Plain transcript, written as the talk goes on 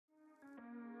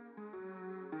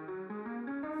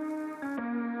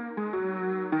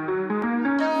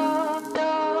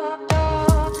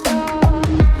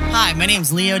Hi, my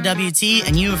name's Leowt,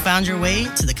 and you have found your way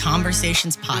to the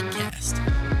Conversations podcast.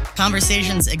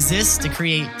 Conversations exist to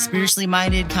create spiritually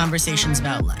minded conversations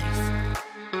about life.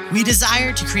 We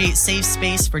desire to create safe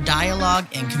space for dialogue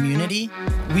and community.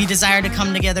 We desire to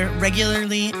come together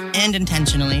regularly and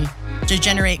intentionally to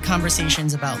generate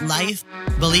conversations about life,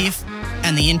 belief,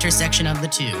 and the intersection of the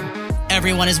two.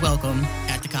 Everyone is welcome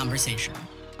at the conversation.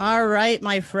 All right,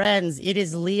 my friends, it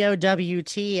is Leowt,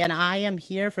 and I am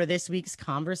here for this week's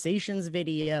Conversations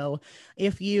video.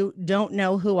 If you don't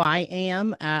know who I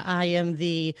am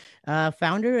the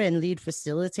founder and lead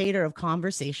facilitator of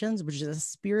Conversations, which is a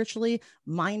spiritually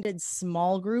minded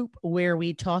small group where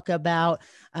we talk about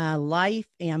life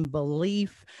and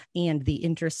belief and the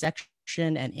intersection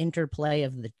and interplay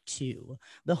of the two.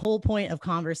 The whole point of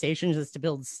Conversations is to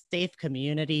build safe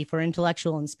community for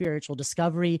intellectual and spiritual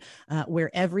discovery, where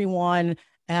everyone,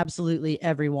 absolutely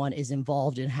everyone, is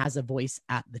involved and has a voice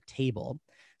at the table.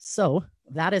 So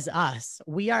that is us.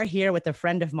 We are here with a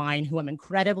friend of mine who I'm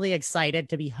incredibly excited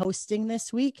to be hosting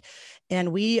this week,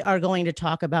 and we are going to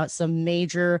talk about some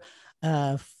major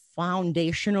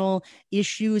foundational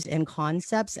issues and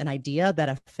concepts and idea that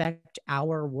affect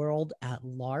our world at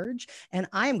large. And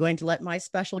I am going to let my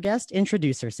special guest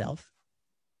introduce herself.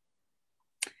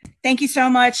 Thank you so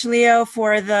much, Leo,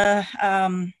 for the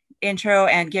intro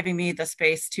and giving me the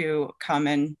space to come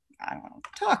and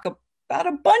talk about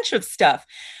a bunch of stuff.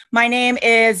 My name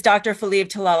is Dr. Fileve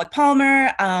Tlaloc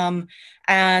Palmer,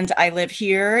 and I live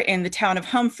here in the town of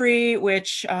Humphrey,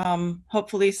 which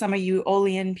hopefully some of you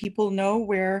Olean people know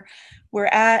where we're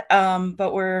at,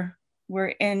 but we're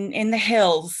in the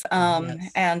hills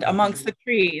Yes. and amongst the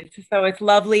trees. So it's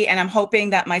lovely, and I'm hoping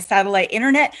that my satellite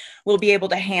internet will be able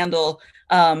to handle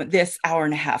this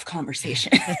hour-and-a-half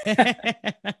conversation.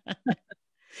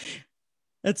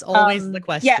 That's always the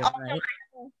question, yeah, right?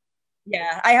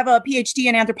 Yeah, I have a PhD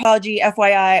in anthropology,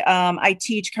 FYI. I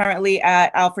teach currently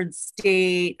at Alfred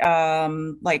State.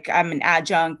 Like I'm an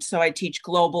adjunct, so I teach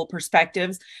global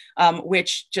perspectives,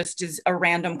 which just is a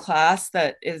random class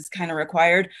that is kind of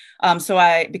required.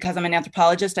 Because I'm an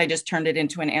anthropologist, I just turned it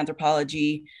into an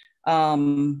anthropology,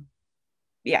 class.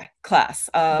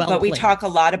 But we talk a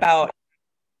lot about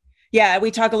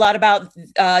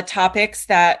topics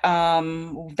that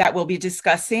we'll be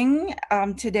discussing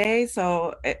today.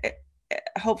 So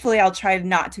hopefully I'll try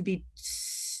not to be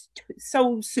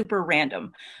so super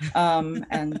random.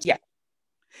 And yeah.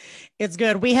 It's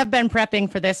good. We have been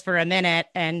prepping for this for a minute,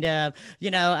 and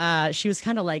she was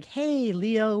kind of like, "Hey,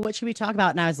 Leo, what should we talk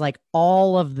about?" And I was like,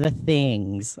 "All of the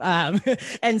things,"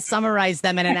 and summarize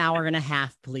them in an hour and a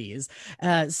half, please.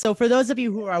 So, for those of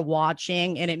you who are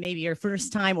watching, and it may be your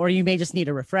first time, or you may just need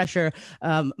a refresher,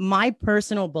 my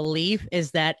personal belief is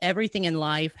that everything in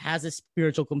life has a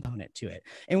spiritual component to it.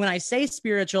 And when I say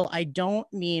spiritual, I don't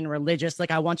mean religious. Like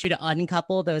I want you to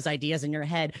uncouple those ideas in your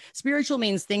head. Spiritual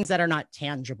means things that are not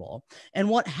tangible. And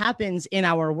what happens in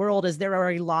our world is there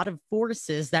are a lot of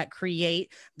forces that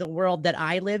create the world that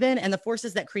I live in, and the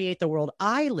forces that create the world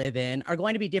I live in are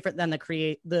going to be different than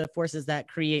the forces that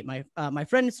create my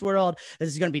friend's world. This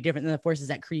is going to be different than the forces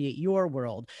that create your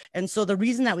world. And so the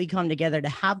reason that we come together to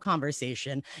have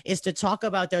conversation is to talk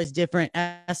about those different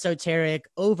esoteric,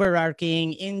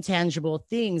 overarching, intangible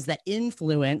things that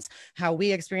influence how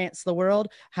we experience the world,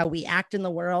 how we act in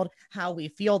the world, how we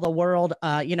feel the world,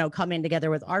 coming together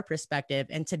with our perspective.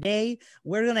 And today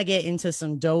we're going to get into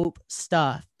some dope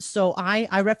stuff. So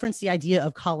I reference the idea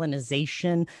of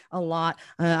colonization a lot.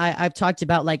 I've talked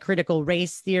about like critical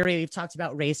race theory. We've talked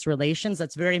about race relations.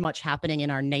 That's very much happening in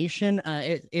our nation.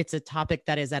 It's a topic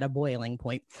that is at a boiling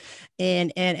point.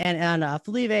 And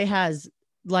Fileve has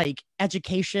like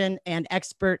education and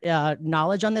expert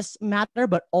knowledge on this matter,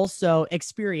 but also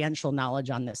experiential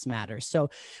knowledge on this matter. So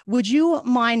would you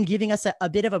mind giving us a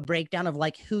bit of a breakdown of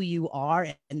like who you are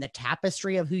and the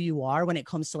tapestry of who you are when it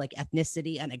comes to like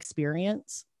ethnicity and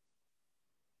experience?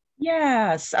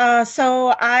 Yes.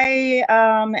 So I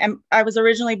was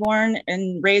originally born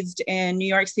and raised in New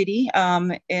York City,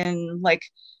 in like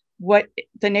what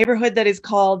the neighborhood that is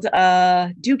called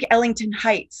Duke Ellington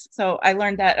Heights. So I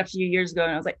learned that a few years ago,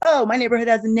 and I was like, oh, my neighborhood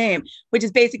has a name, which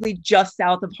is basically just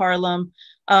south of Harlem.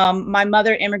 My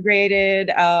mother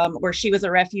immigrated, or she was a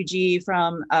refugee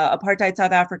from apartheid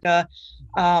South Africa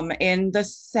in the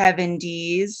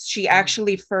 70s. She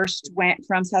actually first went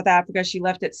from South Africa. She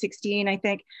left at 16, I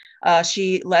think.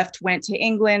 She went to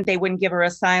England. They wouldn't give her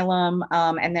asylum.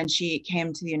 And then she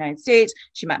came to the United States.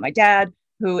 She met my dad,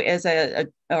 who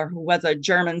was a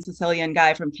German Sicilian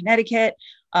guy from Connecticut.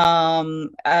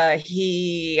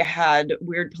 He had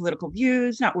weird political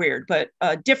views, not weird, but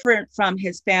different from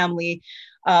his family.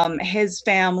 His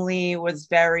family was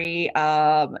very,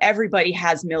 everybody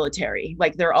has military,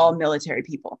 like they're all military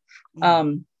people.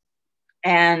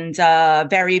 And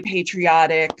very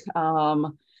patriotic.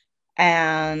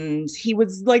 And he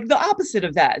was like the opposite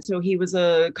of that. So he was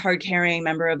a card-carrying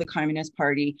member of the Communist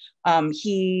Party.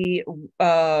 He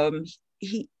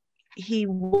he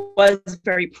was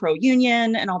very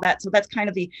pro-union and all that. So that's kind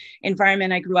of the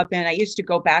environment I grew up in. I used to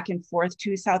go back and forth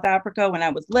to South Africa when I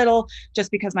was little,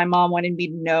 just because my mom wanted me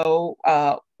to know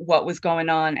what was going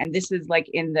on. And this is like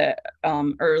in the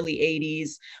early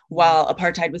 80s while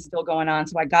apartheid was still going on.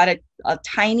 So I got a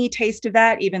tiny taste of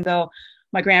that, even though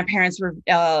my grandparents were,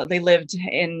 they lived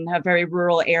in a very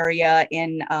rural area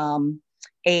in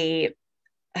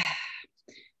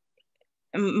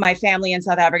my family in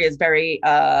South Africa is very,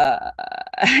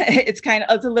 it's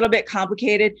a little bit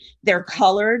complicated. They're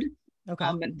colored. Okay.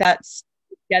 That's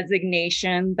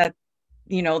designation that,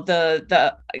 you know,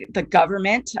 the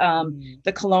government,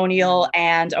 the colonial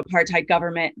and apartheid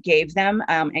government gave them.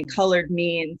 And colored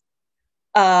means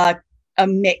a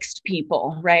mixed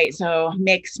people, right? So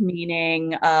mixed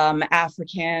meaning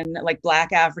African, like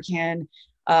Black African,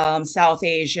 South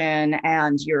Asian,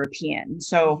 and European.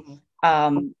 So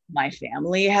my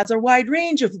family has a wide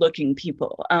range of looking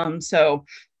people. So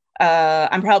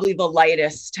I'm probably the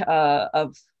lightest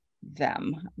of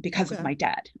them because of my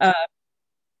dad.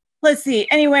 Let's see.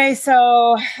 Anyway,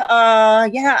 so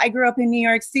yeah, I grew up in New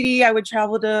York City. I would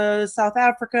travel to South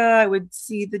Africa. I would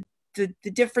see the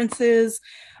differences.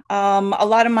 A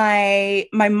lot of my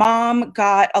mom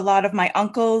got a lot of my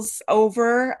uncles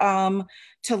over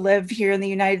to live here in the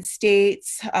United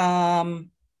States.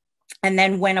 And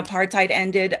then when apartheid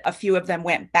ended, a few of them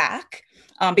went back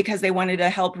because they wanted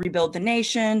to help rebuild the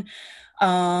nation.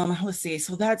 Let's see,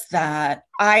 so that's that.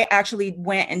 I actually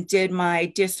went and did my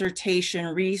dissertation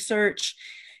research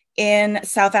in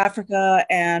South Africa,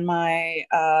 and my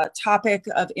topic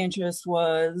of interest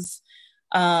was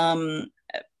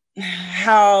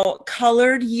how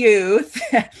colored youth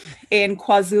in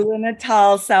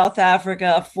KwaZulu-Natal, South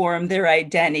Africa, form their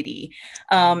identity.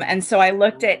 And so I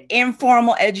looked at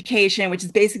informal education, which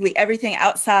is basically everything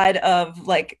outside of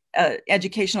like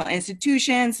educational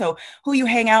institutions. So who you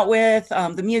hang out with,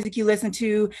 the music you listen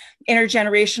to,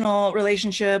 intergenerational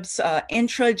relationships,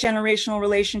 intragenerational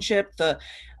relationship, the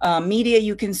media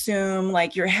you consume,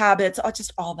 like your habits,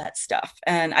 just all that stuff.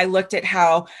 And I looked at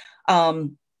how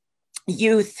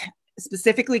youth,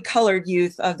 specifically colored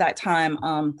youth of that time,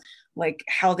 like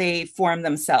how they form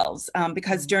themselves.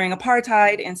 Because during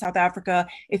apartheid in South Africa,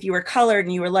 if you were colored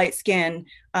and you were light skinned,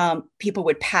 people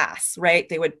would pass, right?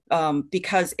 They would,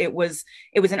 because it was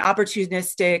an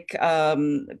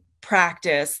opportunistic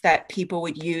practice that people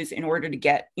would use in order to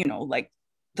get, you know, like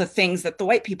the things that the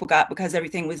white people got, because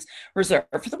everything was reserved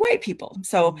for the white people.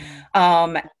 So,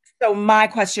 so my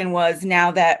question was,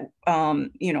 now that,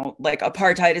 you know, like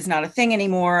apartheid is not a thing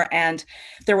anymore, and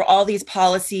there were all these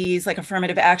policies, like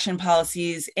affirmative action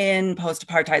policies in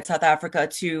post-apartheid South Africa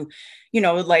to, you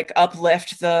know, like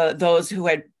uplift those who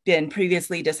had been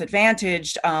previously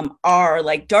disadvantaged, are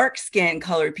like dark-skinned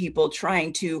colored people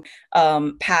trying to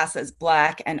pass as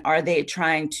Black, and are they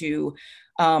trying to,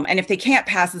 and if they can't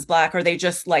pass as Black, are they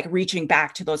just like reaching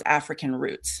back to those African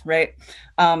roots, right?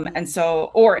 And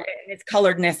so, or is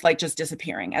coloredness like just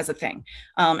disappearing as a thing?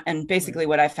 And basically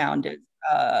what I found is,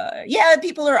 yeah,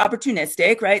 people are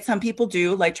opportunistic, right? Some people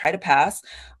do like try to pass.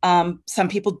 Some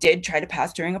people did try to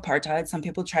pass during apartheid. Some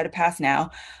people try to pass now.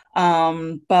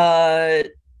 But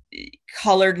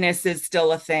coloredness is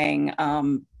still a thing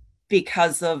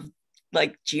because of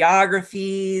like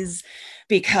geographies,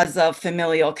 because of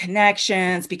familial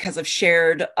connections, because of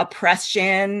shared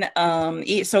oppression.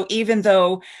 So even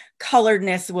though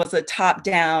coloredness was a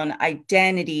top-down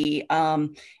identity,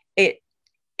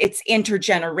 it's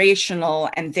intergenerational,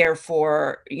 and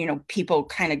therefore, you know, people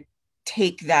kind of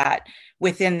take that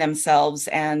within themselves,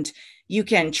 and you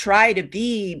can try to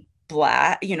be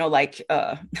Black, you know, like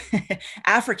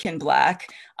African Black,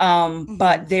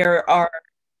 but there are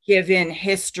given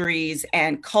histories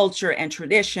and culture and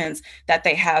traditions that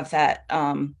they have that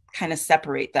kind of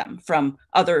separate them from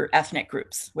other ethnic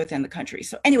groups within the country.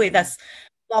 So anyway, that's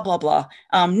blah, blah, blah.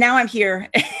 Now I'm here.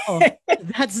 Oh,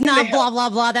 that's not blah, blah,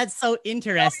 blah. That's so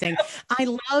interesting.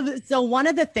 So one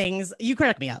of the things, you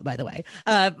correct me out, by the way,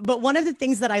 but one of the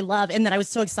things that I love, and that I was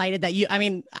so excited that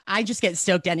I just get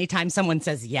stoked anytime someone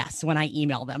says yes when I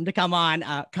email them to come on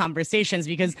conversations,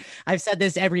 because I've said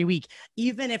this every week,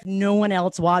 even if no one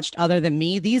else watched other than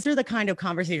me, these are the kind of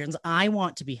conversations I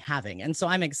want to be having. And so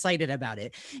I'm excited about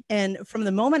it. And from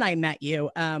the moment I met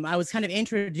you, I was kind of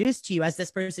introduced to you as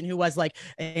this person who was like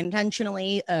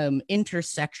intentionally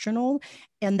intersectional,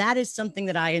 and that is something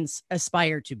that I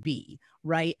aspire to be,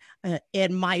 right?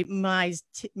 And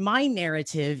my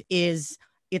narrative is,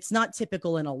 it's not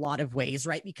typical in a lot of ways,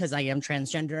 right? Because I am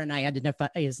transgender and I identify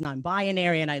as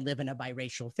non-binary and I live in a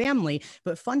biracial family,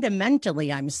 but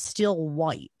fundamentally I'm still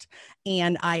white.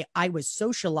 And I was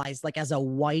socialized like as a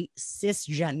white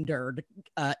cisgendered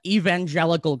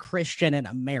evangelical Christian in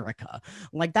America.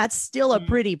 Like that's still a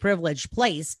pretty privileged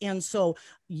place. And so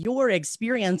your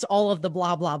experience, all of the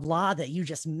blah, blah, blah that you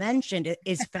just mentioned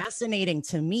is fascinating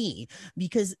to me,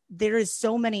 because there is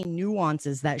so many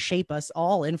nuances that shape us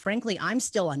all. And frankly, I'm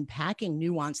still unpacking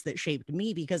nuance that shaped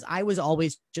me because I was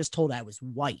always just told I was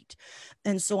white.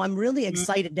 And so I'm really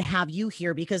excited to have you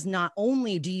here, because not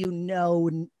only do you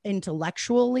know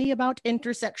intellectually about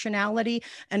intersectionality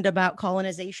and about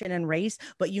colonization and race,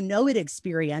 but you know it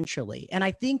experientially. And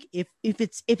I think if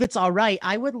it's all right,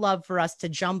 I would love for us to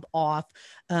jump off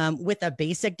with a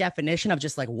basic definition of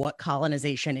just like what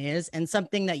colonization is, and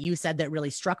something that you said that really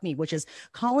struck me, which is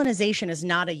colonization is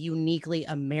not a uniquely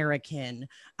American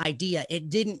idea. It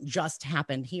didn't just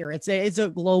happen here. It's a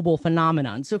global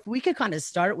phenomenon. So if we could kind of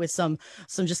start with some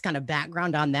just kind of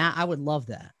background on that, I would love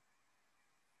that.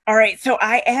 All right. So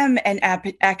I am an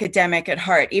academic at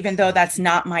heart, even though that's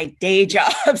not my day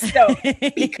job. So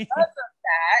because of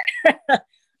that,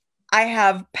 I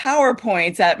have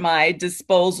PowerPoints at my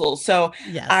disposal. So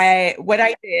yes. what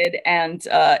I did, and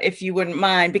if you wouldn't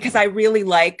mind, because I really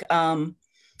like,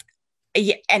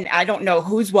 yeah, and I don't know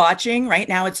who's watching right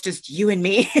now. It's just you and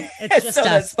me. It's just so us.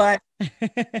 that's fun.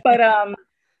 But I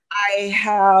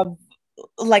have,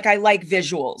 like, I like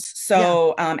visuals.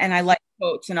 So, and I like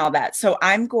quotes and all that. So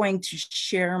I'm going to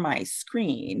share my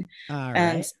screen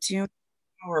and do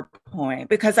PowerPoint,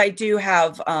 because I do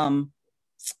have,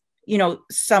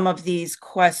 some of these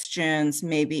questions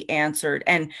may be answered,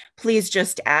 and please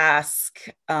just ask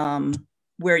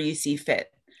where you see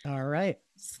fit. All right.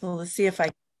 So let's see if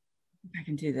I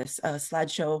can do this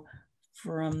slideshow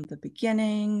from the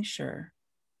beginning. Sure.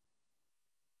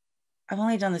 I've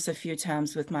only done this a few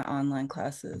times with my online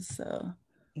classes, so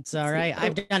it's all right.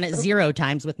 I've done it 0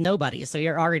 times with nobody, so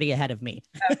you're already ahead of me.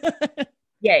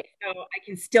 Yay. So I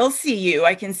can still see you.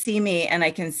 I can see me, and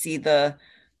I can see the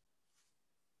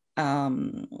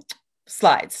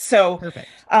slides. So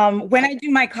when I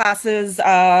do my classes,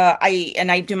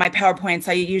 I do my PowerPoints,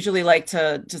 I usually like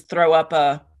to just throw up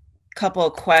a couple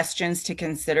of questions to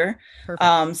consider.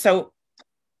 So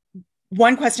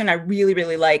one question I really,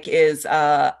 really like is,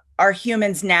 are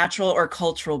humans natural or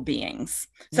cultural beings?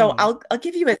 So I'll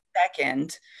give you a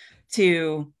second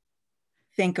to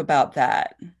think about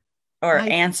that or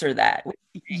answer that.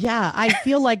 Yeah, I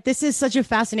feel like this is such a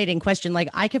fascinating question. Like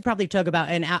I could probably talk about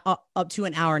up to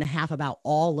an hour and a half about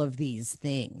all of these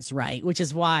things, right? Which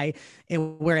is why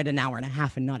we're at an hour and a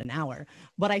half and not an hour.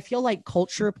 But I feel like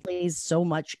culture plays so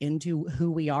much into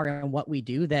who we are and what we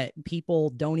do that people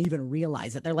don't even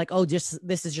realize it. They're like, oh, this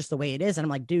is just the way it is. And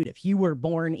I'm like, dude, if you were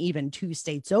born even 2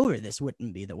 states over, this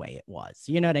wouldn't be the way it was.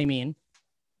 You know what I mean?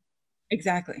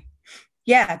 Exactly.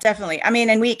 Yeah, definitely. I mean,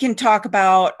 and we can talk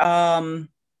about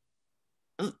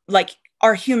like,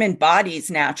 are human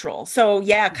bodies natural? So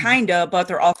yeah, kind of, but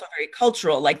they're also very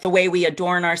cultural, like the way we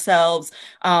adorn ourselves,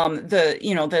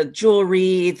 the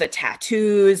jewelry, the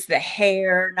tattoos, the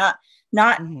hair,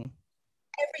 not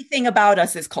everything about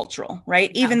us is cultural, right?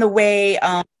 Even the way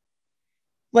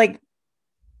like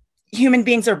human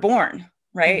beings are born,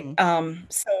 right?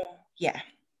 So yeah.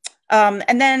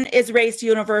 And then, is race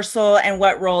universal, and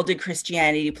what role did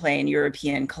Christianity play in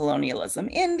European colonialism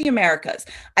in the Americas?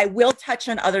 I will touch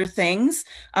on other things,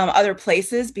 other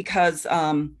places, because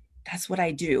that's what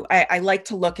I do. I like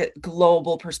to look at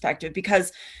global perspective,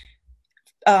 because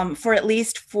for at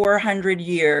least 400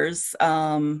 years,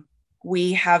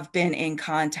 we have been in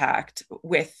contact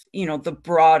with, the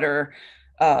broader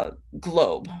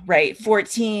globe, right?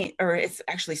 14, or it's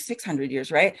actually 600 years,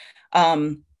 right?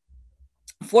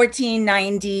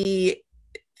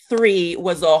 1493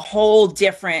 was a whole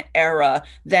different era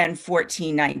than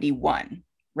 1491,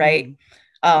 right?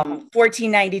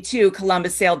 1492,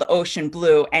 Columbus sailed the ocean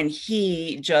blue, and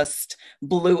he just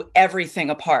blew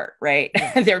everything apart, right?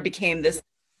 There became this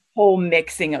whole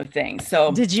mixing of things.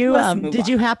 So did you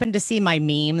happen to see my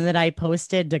meme that I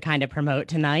posted to kind of promote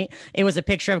tonight? It was a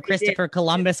picture of Christopher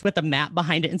Columbus with a map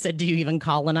behind it and said, "Do you even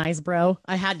colonize, bro?"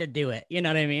 I had to do it. You know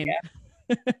what I mean?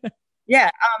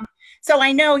 Yeah. So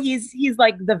I know he's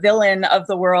like the villain of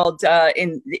the world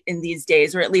in these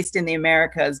days, or at least in the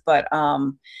Americas. But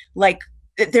like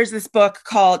there's this book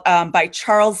called by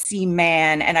Charles C.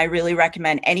 Mann, and I really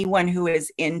recommend anyone who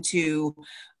is into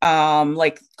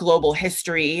like global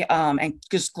history and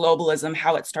just globalism,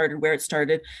 how it started, where it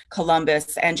started,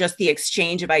 Columbus, and just the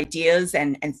exchange of ideas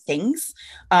and things.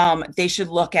 They should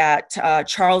look at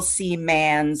Charles C.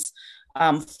 Mann's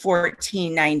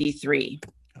 1493.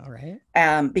 All right.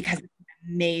 Because it's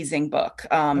an amazing book.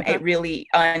 Okay. It really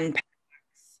unpacks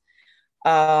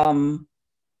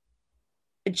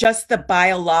just the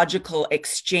biological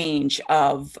exchange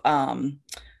of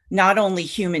not only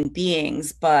human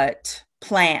beings, but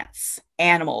plants,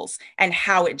 animals, and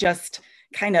how it just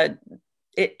kind of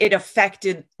it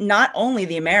affected not only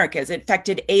the Americas, it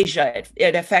affected Asia,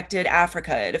 it affected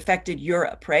Africa, it affected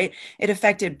Europe, right? It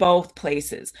affected both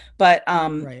places. But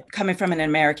Right. coming from an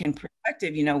American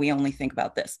perspective, you know, we only think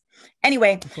about this.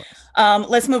 Anyway, Of course.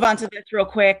 let's move on to this real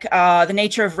quick. The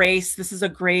Nature of Race. This is a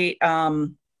great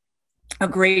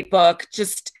book,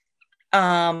 just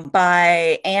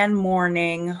by Anne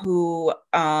Morning, who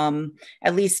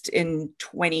at least in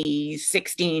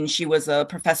 2016, she was a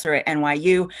professor at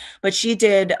NYU, but she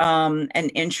did an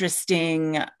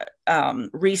interesting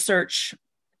research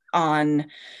on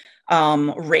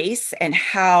race and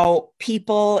how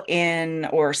people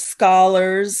or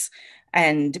scholars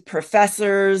and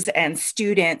professors and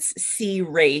students see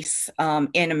race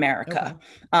in America.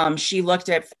 Okay. She looked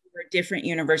at different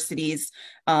universities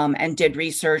and did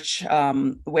research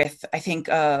with, I think,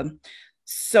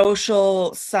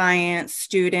 social science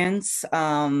students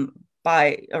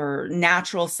or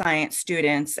natural science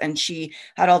students. And she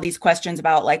had all these questions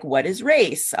about, like, what is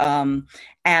race?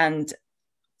 And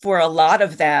for a lot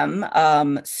of them,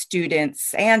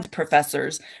 students and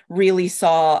professors really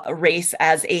saw race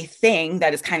as a thing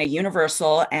that is kind of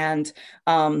universal and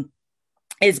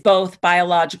is both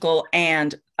biological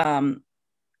and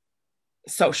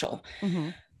social. Mm-hmm.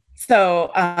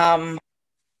 So,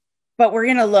 but we're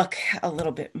going to look a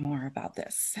little bit more about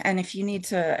this. And if you need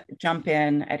to jump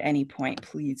in at any point,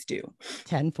 please do.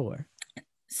 10-4.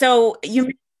 So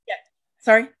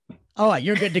sorry. Oh,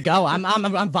 you're good to go. I'm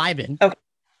vibing. Okay.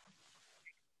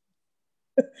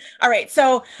 All right.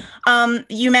 So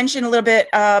you mentioned a little bit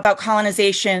about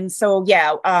colonization. So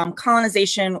yeah,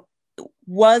 colonization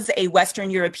was a Western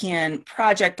European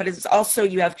project, but it's also,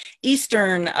 you have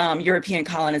Eastern European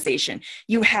colonization.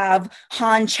 You have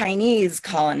Han Chinese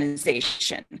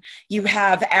colonization. You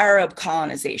have Arab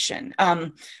colonization.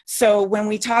 So when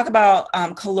we talk about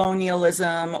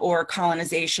colonialism or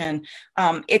colonization,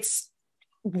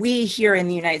 we here in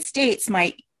the United States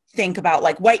might think about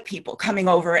like white people coming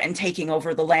over and taking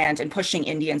over the land and pushing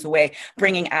Indians away,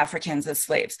 bringing Africans as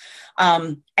slaves.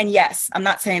 And yes, I'm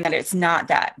not saying that it's not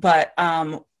that, but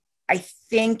I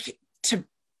think to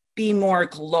be more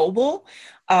global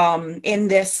in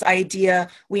this idea,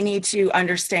 we need to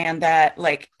understand that,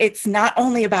 like, it's not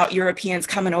only about Europeans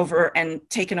coming over and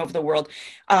taking over the world.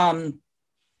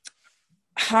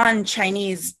 Han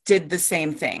Chinese did the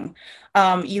same thing.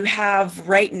 You have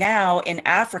right now in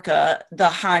Africa, the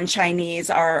Han Chinese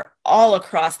are all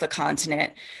across the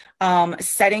continent,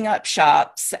 setting up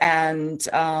shops and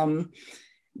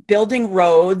building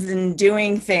roads and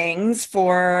doing things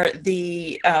for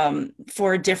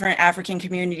different African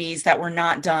communities that were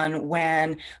not done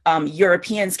when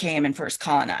Europeans came and first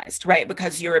colonized, right?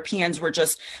 Because Europeans were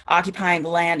just occupying the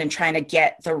land and trying to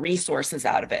get the resources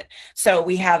out of it. So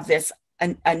we have this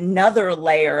another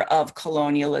layer of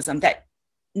colonialism that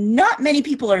not many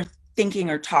people are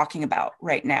thinking or talking about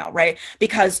right now, right?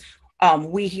 Because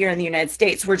we here in the United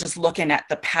States, we're just looking at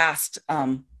the past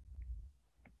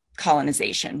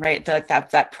colonization, right?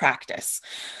 That practice.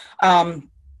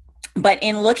 But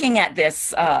in looking at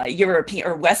this European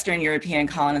or Western European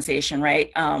colonization,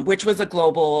 right, which was a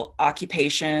global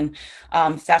occupation,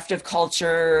 theft of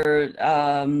culture,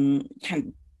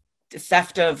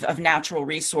 theft of natural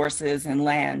resources and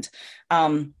land.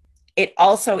 It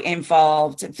also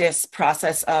involved this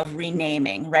process of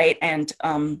renaming, right? And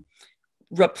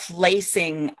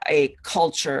replacing a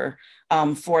culture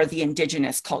for the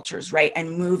indigenous cultures, right?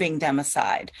 And moving them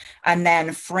aside. And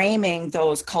then framing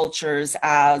those cultures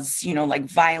as, you know, like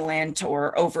violent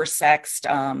or oversexed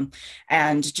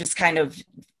and just kind of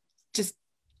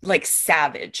like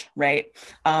savage, right?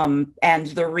 And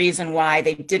the reason why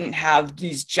they didn't have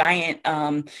these giant,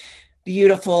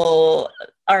 beautiful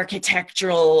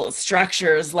architectural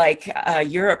structures like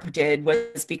Europe did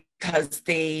was because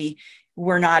they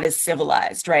were not as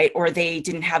civilized, right? Or they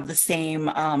didn't have the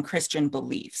same Christian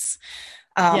beliefs.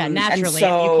 Yeah, naturally.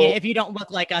 So, if you don't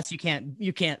look like us, you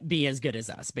can't be as good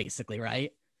as us, basically,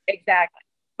 right? exactly.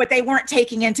 but they weren't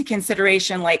taking into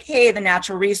consideration like, hey, the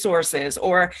natural resources,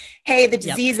 or hey, the Yep.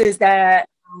 diseases that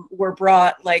were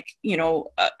brought, like,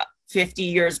 50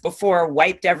 years before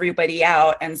wiped everybody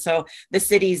out. And so the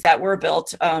cities that were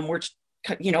built were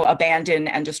abandoned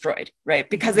and destroyed, right?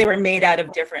 Because they were made out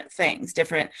of different things,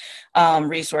 different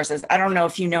resources. I don't know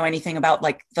if you know anything about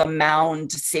like the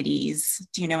mound cities.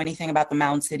 Do you know anything about the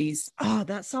mound cities? Oh,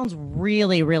 that sounds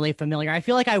really, really familiar. I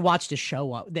feel like I watched a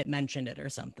show that mentioned it or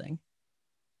something.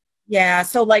 Yeah,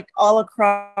 so like all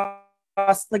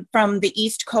across, like from the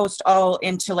East Coast all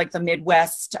into like the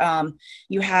Midwest,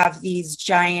 you have these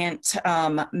giant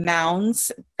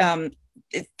mounds.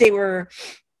 They were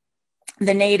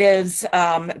The natives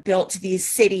built these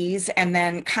cities, and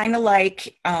then kind of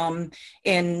like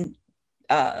in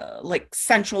like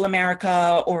Central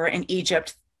America or in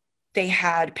Egypt, they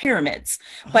had pyramids,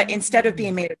 but instead of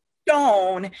being made of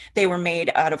stone, they were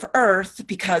made out of earth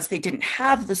because they didn't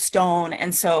have the stone.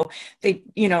 And so they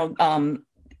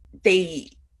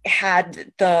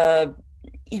had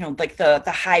like the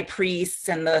high priests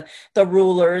and the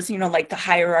rulers, like the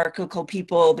hierarchical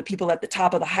people, the people at the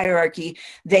top of the hierarchy.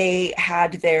 They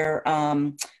had their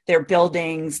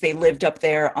buildings, they lived up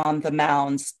there on the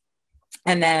mounds,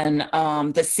 and then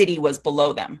the city was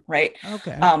below them, right?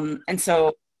 Okay. And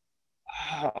so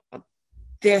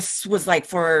this was like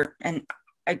and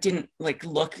I didn't like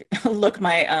look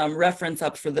my reference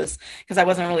up for this because I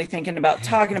wasn't really thinking about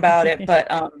talking about it,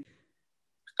 but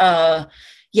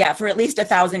yeah, for at least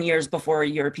 1,000 years before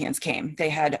Europeans came, they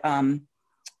had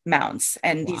mounds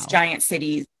and these giant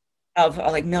cities of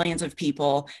like millions of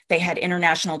people. They had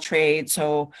international trade.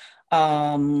 So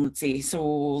let's see. So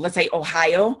let's say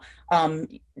Ohio,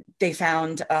 they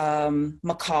found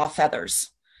macaw feathers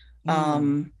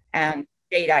and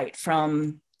jadeite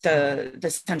from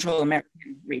the Central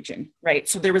American region, right?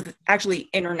 So there was actually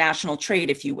international trade,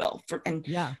 if you will. And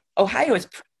yeah, Ohio is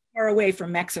pretty far away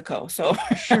from Mexico, so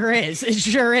sure is. It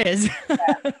sure is.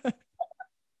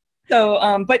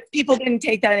 So, but people didn't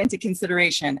take that into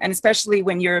consideration, and especially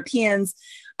when Europeans,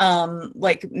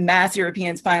 like mass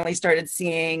Europeans, finally started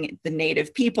seeing the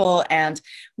native people, and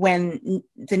when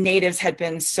the natives had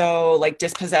been so like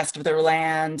dispossessed of their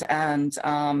land and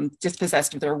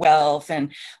dispossessed of their wealth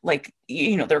and like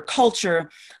their culture,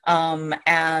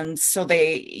 and so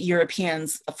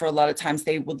Europeans, for a lot of times,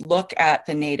 they would look at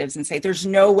the natives and say, "There's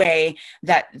no way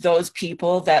that those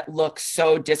people that look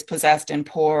so dispossessed and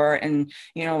poor and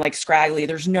like scraggly,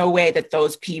 there's no way that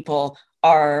those people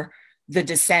are the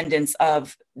descendants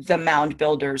of the mound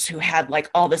builders who had like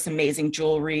all this amazing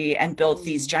jewelry and built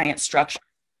these giant structures."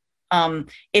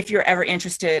 If you're ever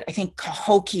interested, I think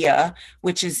Cahokia,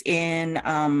 which is in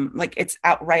like it's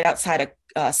out right outside of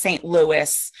St.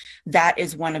 Louis, that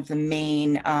is one of the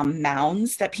main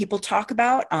mounds that people talk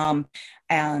about.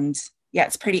 And yeah,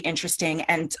 it's pretty interesting.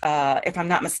 And if I'm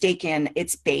not mistaken,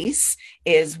 its base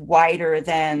is wider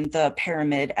than the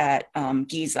pyramid at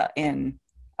Giza in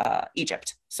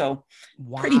Egypt. So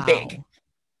pretty big.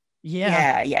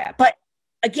 Yeah. But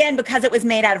again, because it was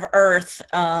made out of earth,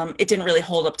 it didn't really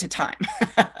hold up to time.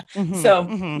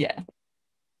 Yeah.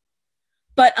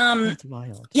 But that's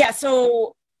wild. Yeah,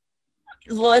 so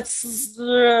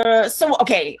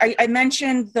okay, I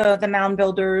mentioned the mound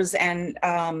builders and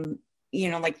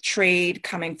like trade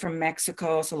coming from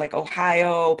Mexico, so like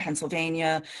Ohio,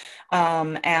 Pennsylvania,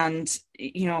 and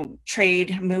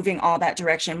trade moving all that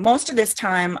direction. Most of this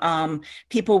time,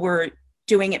 people were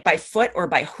doing it by foot or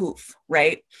by hoof,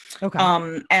 right? Okay.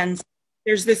 And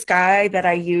there's this guy that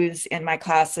I use in my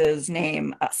classes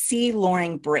named C.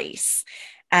 Loring Brace,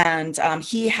 and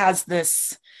he has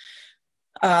this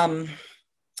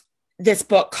this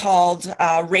book called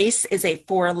 "Race is a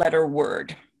Four-Letter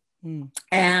Word,"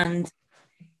 and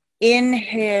in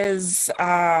his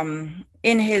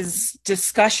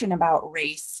discussion about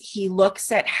race, he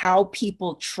looks at how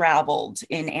people traveled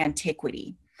in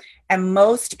antiquity. And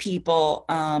most people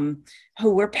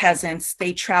who were peasants,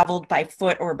 they traveled by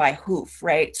foot or by hoof,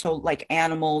 right? So like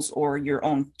animals or your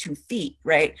own 2 feet,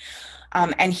 right?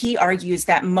 And he argues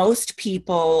that most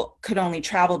people could only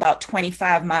travel about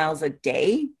 25 miles a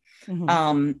day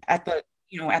at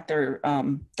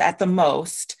the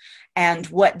most. And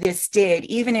what this did,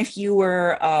 even if you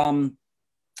were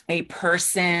a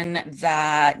person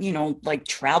that, like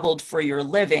traveled for your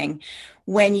living,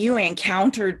 when you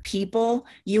encountered people,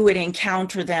 you would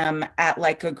encounter them at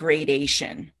like a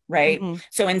gradation, right?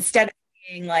 So instead of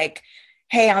being like,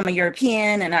 hey, I'm a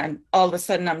European, and I'm all of a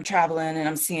sudden I'm traveling and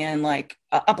I'm seeing like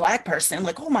a Black person,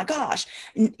 like, oh my gosh,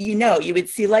 you know, you would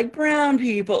see like brown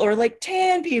people or like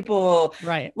tan people.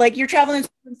 Right. Like you're traveling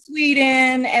from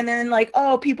Sweden, and then like,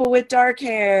 oh, people with dark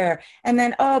hair, and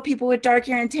then, oh, people with dark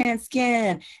hair and tan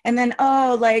skin, and then,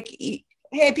 oh, like,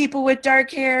 hey, people with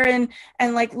dark hair and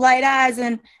like light eyes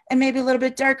and maybe a little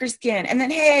bit darker skin, and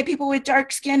then, hey, people with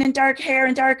dark skin and dark hair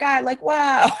and dark eye, like,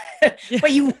 wow.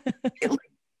 But you, the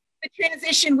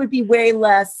transition would be way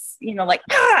less, you know, like,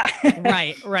 ah.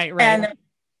 Right.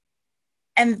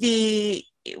 And the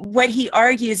what he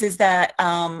argues is that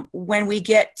when we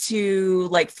get to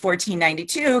like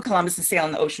 1492, Columbus is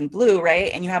sailing the ocean blue,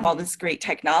 right? And you have all this great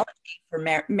technology for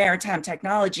maritime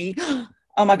technology.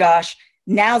 Oh my gosh,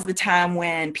 now's the time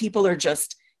when people are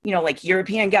just, you know, like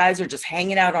European guys are just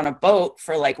hanging out on a boat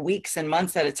for like weeks and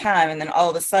months at a time. And then all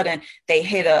of a sudden they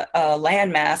hit a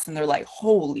landmass and they're like,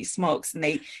 holy smokes. And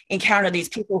they encounter these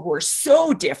people who are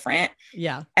so different.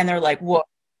 Yeah. And they're like, whoa,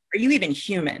 are you even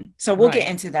human? So we'll get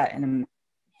into that in a minute.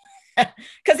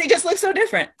 Because they just look so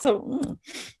different. So,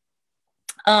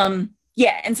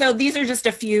 yeah. And so these are just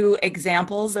a few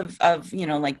examples of you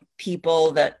know, like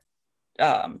people that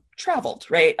traveled,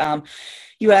 right?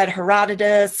 You had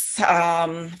Herodotus,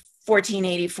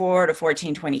 1484 to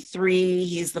 1423.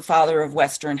 He's the father of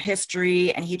Western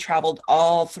history, and he traveled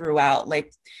all throughout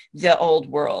like the old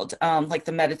world, like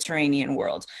the Mediterranean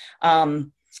world.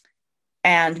 And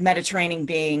Mediterranean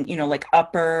being, you know, like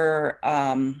upper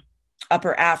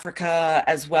Africa,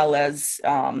 as well as,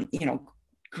 you know,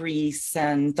 Greece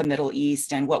and the Middle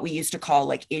East, and what we used to call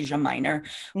like Asia Minor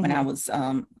when I was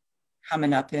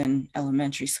coming up in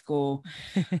elementary school.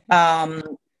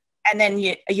 And then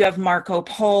you have Marco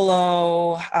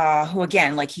Polo, who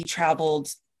again, like he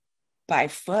traveled by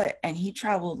foot, and he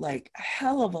traveled like a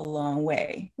hell of a long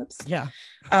way. Oops. Yeah.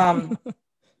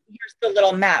 Here's the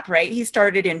little map, right? He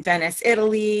started in Venice,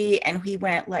 Italy, and he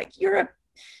went like Europe.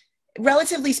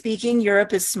 Relatively speaking,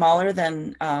 Europe is smaller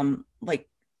than like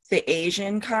the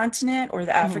Asian continent or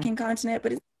the African continent,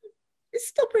 but it's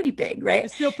still pretty big, right?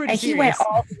 It's still pretty and serious. He went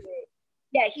all the way,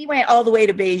 yeah, he went all the way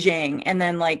to Beijing and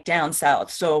then like down south.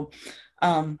 So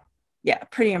yeah,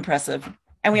 pretty impressive.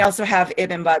 And we also have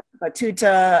Ibn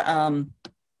Battuta,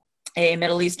 a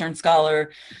Middle Eastern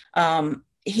scholar.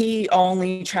 He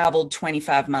only traveled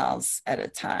 25 miles at a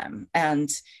time, and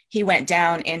he went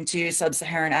down into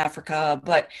sub-Saharan Africa,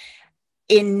 but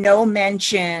in no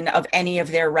mention of any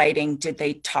of their writing did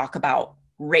they talk about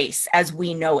race as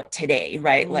we know it today,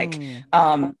 right? Like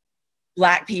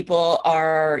Black people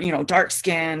are, you know, dark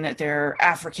skin, they're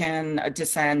African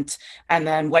descent, and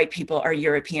then white people are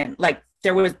European. Like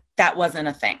that wasn't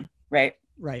a thing, right?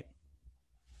 Right.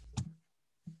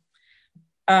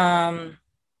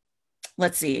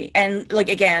 Let's see. And like,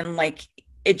 again, like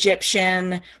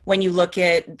Egyptian, when you look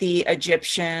at the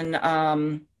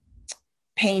Egyptian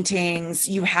paintings,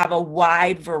 you have a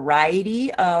wide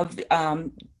variety of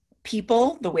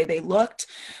people, the way they looked.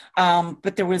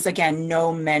 But there was, again,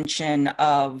 no mention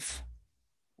of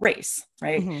race,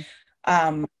 right?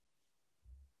 All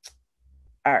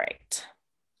right.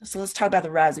 So let's talk about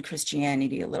the rise of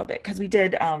Christianity a little bit, because we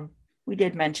did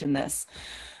mention this.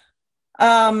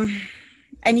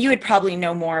 And you would probably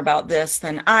know more about this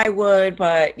than I would,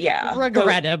 but yeah.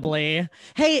 Regrettably.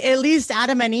 Hey, at least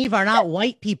Adam and Eve are not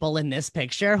white people in this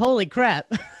picture. Holy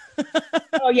crap.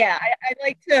 Oh, yeah. I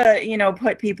like to, you know,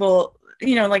 put people,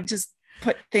 you know, like just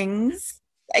put things,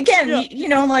 again, you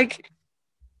know, like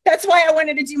that's why I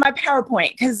wanted to do my PowerPoint,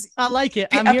 because I like it.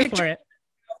 I'm here for it.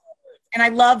 And I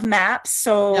love maps.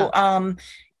 So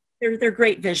they're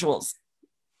great visuals.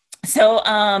 So,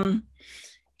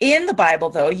 in the Bible,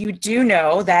 though, you do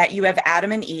know that you have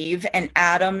Adam and Eve, and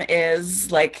Adam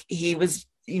is like, he was,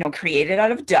 you know, created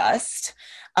out of dust.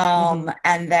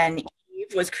 And then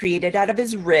Eve was created out of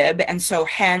his rib. And so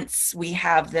hence we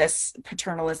have this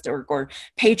paternalist or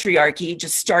patriarchy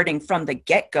just starting from the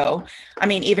get-go. I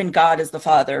mean, even God is the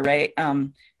father, right?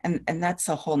 And that's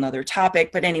a whole nother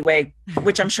topic. But anyway,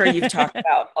 which I'm sure you've talked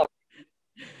about.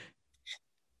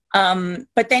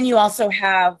 But then you also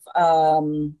have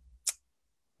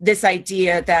this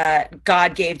idea that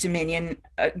God gave man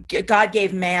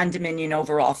dominion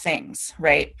over all things,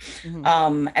 right?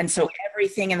 And so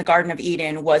everything in the Garden of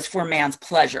Eden was for man's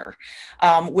pleasure,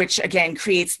 which again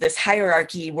creates this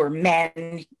hierarchy where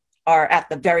men are at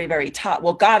the very, very top.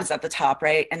 Well, God is at the top,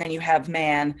 right? And then you have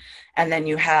man, and then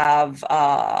you have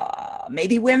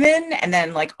maybe women, and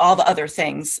then like all the other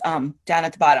things down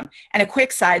at the bottom. And a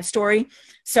quick side story.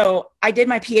 So I did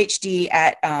my PhD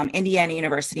at Indiana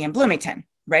University in Bloomington,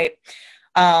 right?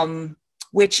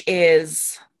 Which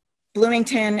is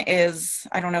Bloomington is,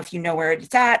 I don't know if you know where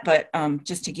it's at, but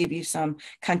just to give you some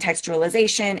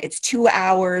contextualization, it's 2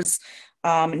 hours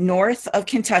north of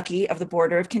Kentucky, of the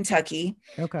border of Kentucky.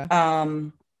 Okay.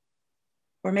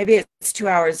 Or maybe it's 2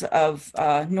 hours of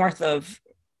north of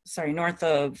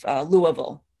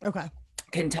Louisville, Okay.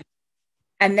 Kentucky.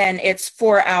 And then it's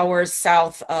 4 hours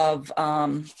south of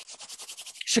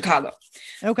Chicago.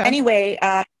 Okay. Anyway,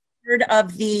 heard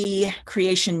of the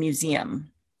Creation Museum?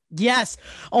 Yes.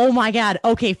 Oh my God.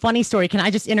 Okay. Funny story. Can I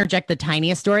just interject the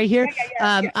tiniest story here?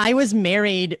 Yeah. I was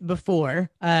married before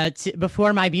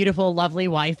my beautiful, lovely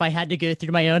wife. I had to go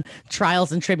through my own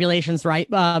trials and tribulations, right?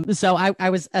 So I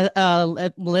was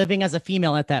living as a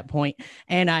female at that point,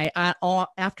 and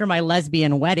after my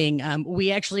lesbian wedding, we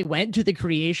actually went to the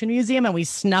Creation Museum and we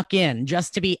snuck in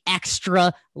just to be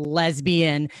extra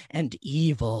lesbian and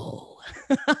evil.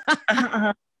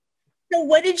 Uh-huh. So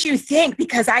what did you think?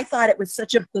 Because I thought it was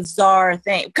such a bizarre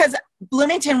thing, because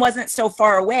Bloomington wasn't so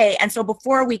far away. And so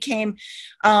before we came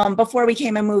and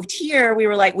moved here, we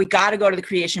were like, we got to go to the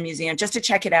Creation Museum just to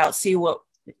check it out, see what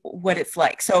it's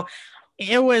like. So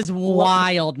it was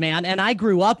wild, man. And I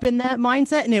grew up in that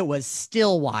mindset, and it was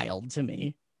still wild to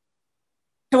me.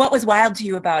 So what was wild to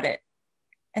you about it?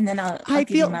 And then I'll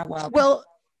give you my wild. Well,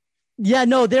 yeah,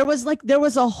 no, there was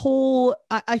a whole,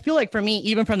 I feel like for me,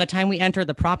 even from the time we entered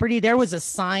the property, there was a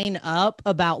sign up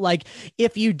about like,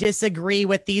 if you disagree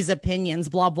with these opinions,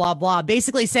 blah, blah, blah,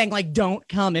 basically saying like, don't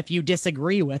come if you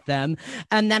disagree with them.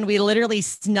 And then we literally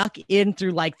snuck in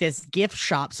through like this gift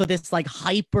shop. So this like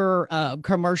hyper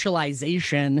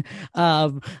commercialization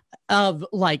of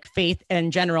like faith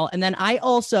in general. And then I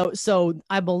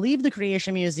believe the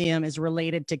Creation Museum is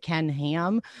related to Ken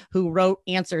Ham, who wrote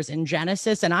Answers in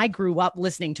Genesis. And I grew up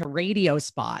listening to radio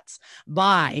spots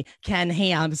by Ken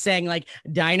Ham saying like,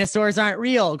 dinosaurs aren't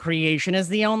real, creation is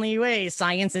the only way,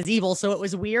 science is evil. So it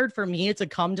was weird for me to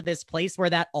come to this place where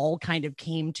that all kind of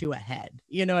came to a head.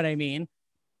 You know what I mean?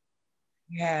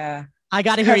 Yeah. I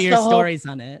got to hear your stories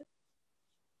on it.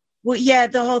 Well, yeah,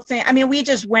 the whole thing. I mean, we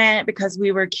just went because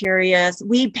we were curious.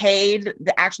 We paid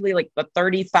actually like the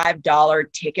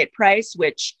 $35 ticket price,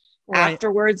 which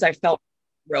afterwards I felt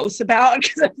gross about,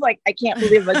 because I'm like, I can't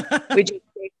believe we just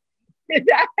did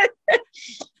that.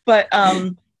 But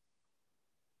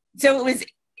so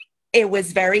it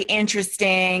was very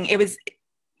interesting. It was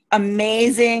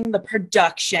amazing, the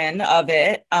production of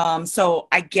it. So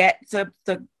I get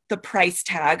the price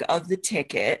tag of the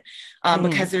ticket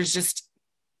because there's just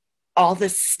all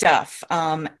this stuff.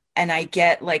 And I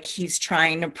get like he's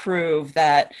trying to prove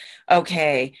that,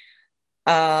 okay,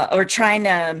 or trying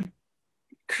to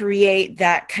create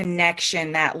that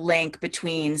connection, that link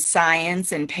between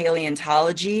science and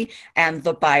paleontology and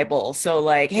the Bible. So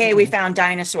like, hey, we found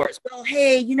dinosaurs. Well,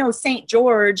 hey, St.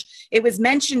 George, it was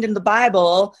mentioned in the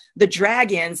Bible, the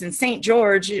dragons, and St.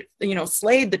 George,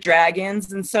 slayed the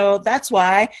dragons. And so that's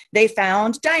why they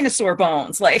found dinosaur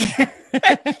bones. Like,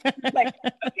 like,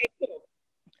 okay,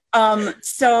 cool.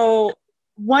 So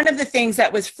one of the things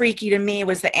that was freaky to me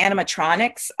was the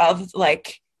animatronics of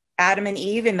like Adam and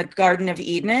Eve in the Garden of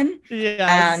Eden. Yes.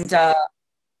 And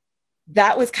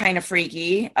that was kind of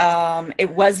freaky. It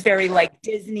was very like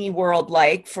Disney World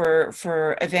like for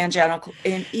evangelical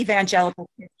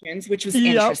Christians, which was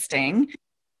interesting.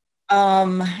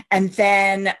 And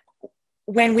then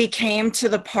when we came to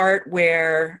the part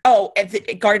where at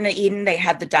the Garden of Eden, they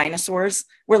had the dinosaurs.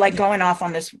 We're like going off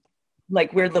on this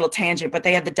like weird little tangent, but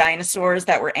they had the dinosaurs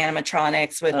that were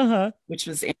animatronics with which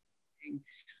was interesting.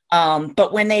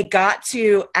 But when they got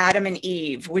to Adam and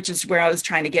Eve, which is where I was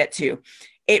trying to get to,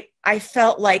 I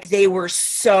felt like they were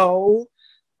so,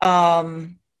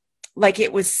 like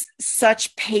it was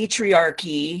such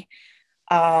patriarchy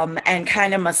and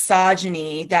kind of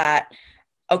misogyny that,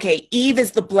 okay, Eve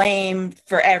is the blame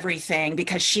for everything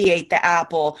because she ate the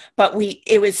apple, but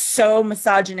it was so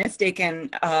misogynistic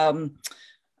and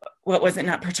what was it?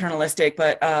 Not paternalistic,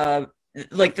 but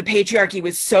like the patriarchy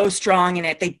was so strong in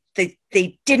it.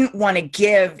 They didn't want to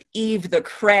give Eve the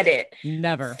credit.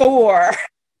 Never. For.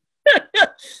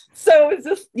 So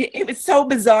it was so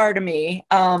bizarre to me.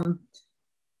 It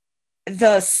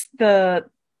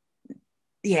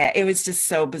was just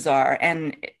so bizarre,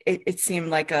 and it seemed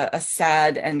like a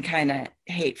sad and kind of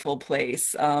hateful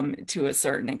place to a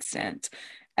certain extent.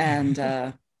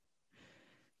 And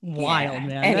Wild, Yeah.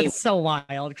 man. Anyway, That's so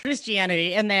wild.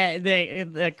 Christianity and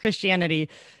the Christianity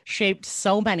shaped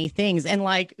so many things. And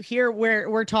like here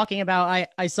we're talking about,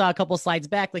 I saw a couple slides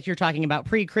back, like you're talking about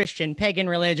pre-Christian pagan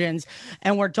religions,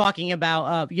 and we're talking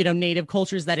about native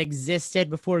cultures that existed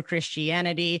before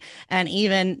Christianity. And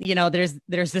even,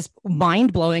 there's this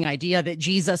mind-blowing idea that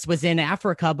Jesus was in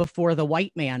Africa before the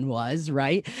white man was,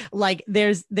 right? Like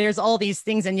there's all these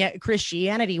things, and yet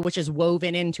Christianity, which is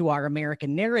woven into our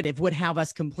American narrative, would have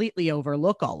us completely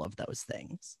overlook all of those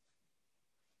things.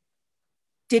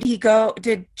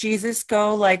 did Jesus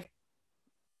go like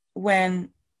when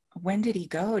did he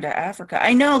go to Africa?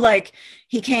 I know like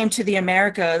he came to the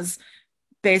Americas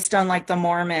based on like the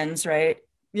Mormons, right?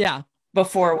 Yeah.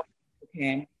 Before he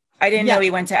came. I didn't Yeah. know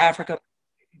he went to Africa.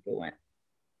 People went.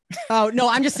 Oh, no,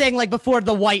 I'm just saying, like, before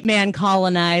the white man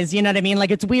colonized, you know what I mean?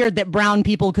 Like, it's weird that brown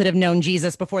people could have known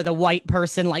Jesus before the white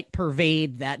person, like,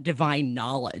 pervade that divine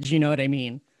knowledge. You know what I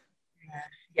mean?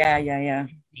 Yeah. Yeah.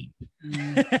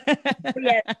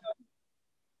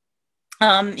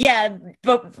 Yeah,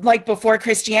 but like before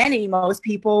Christianity, most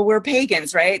people were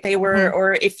pagans, right? They were, Mhm.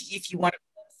 or if you want to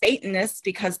call them Satanists,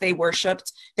 because they were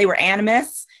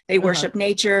animists, they worshiped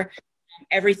nature,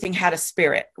 everything had a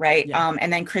spirit, right? Yeah.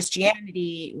 And then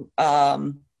Christianity,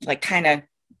 like kind of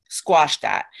squashed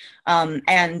that.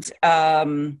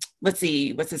 Let's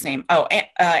see, what's his name? Oh,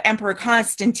 Emperor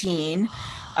Constantine,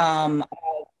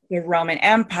 the Roman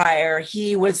Empire,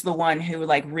 he was the one who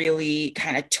like really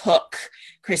kind of took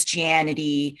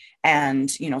Christianity and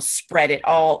spread it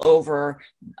all over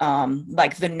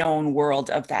like the known world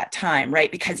of that time,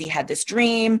 right? Because he had this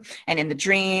dream, and in the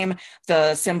dream,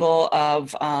 the symbol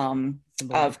of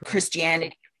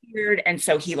Christianity appeared, and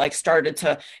so he like started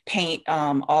to paint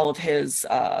all of his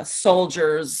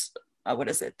soldiers. What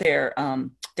is it?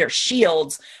 Their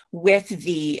shields with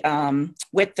the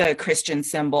Christian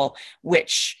symbol,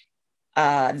 which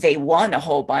they won a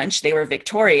whole bunch. They were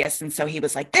victorious. And so he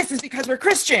was like, this is because we're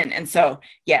Christian. And so,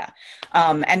 yeah.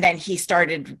 And then he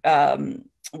started,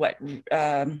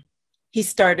 he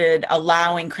started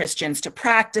allowing Christians to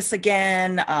practice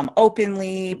again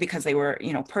openly, because they were,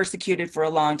 persecuted for a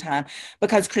long time,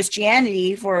 because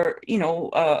Christianity for,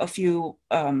 a few,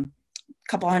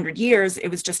 couple hundred years, it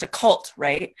was just a cult,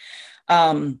 right?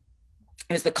 It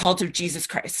was the cult of Jesus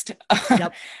Christ.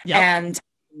 Yep. And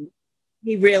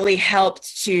he really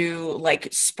helped to like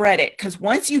spread it, because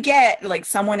once you get like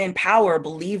someone in power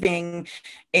believing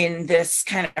in this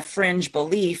kind of fringe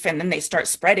belief, and then they start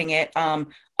spreading it,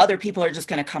 other people are just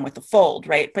going to come with the fold,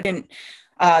 right? But in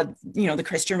the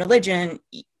Christian religion,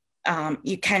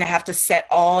 you kind of have to set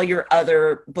all your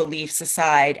other beliefs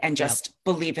aside and just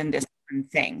believe in this one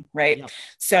thing, right?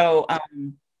 So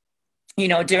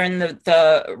during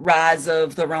the rise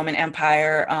of the Roman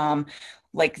Empire,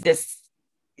 like this,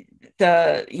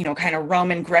 the kind of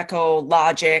Roman Greco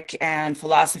logic and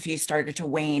philosophy started to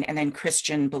wane, and then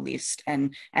Christian beliefs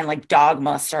and like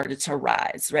dogma started to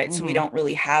rise, right? Mm-hmm. So we don't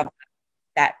really have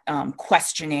that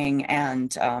questioning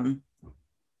and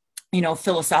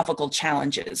philosophical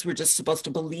challenges. We're just supposed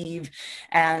to believe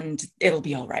and it'll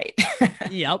be all right.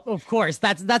 Yep, of course.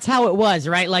 That's how it was,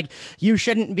 right? Like, you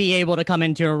shouldn't be able to come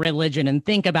into a religion and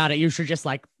think about it. You should just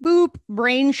like, boop,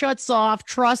 brain shuts off,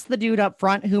 trust the dude up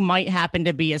front who might happen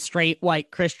to be a straight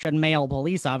white Christian male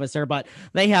police officer, but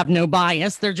they have no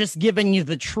bias. They're just giving you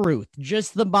the truth,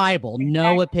 just the Bible,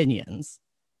 no opinions.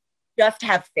 Just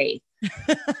have faith.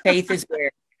 Faith is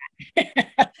where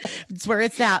it's where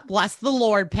it's at. Bless the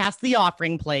Lord, pass the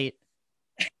offering plate.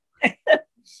 All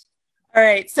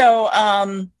right. So,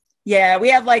 yeah, we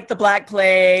have like the Black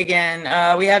Plague,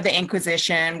 and we have the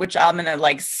Inquisition, which I'm going to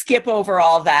like skip over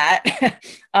all that.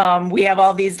 We have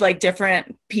all these like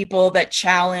different people that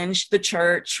challenge the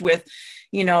church with,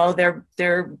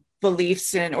 their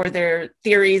beliefs or their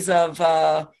theories of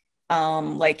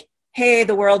like, hey,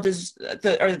 the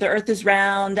earth is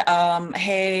round.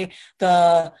 Hey,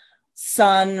 the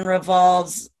sun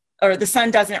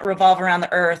doesn't revolve around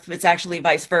the earth. It's actually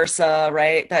vice versa,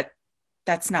 right?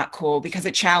 That's not cool, because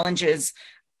it challenges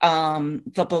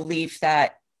the belief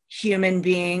that human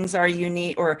beings are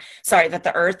unique, that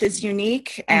the earth is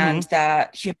unique, and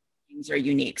that human beings are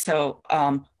unique. So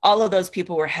all of those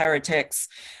people were heretics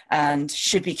and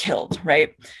should be killed,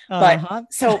 right? But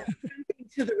so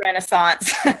to the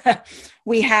Renaissance,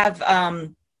 we have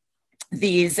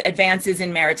these advances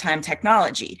in maritime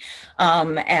technology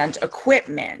and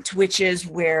equipment, which is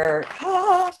where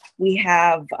we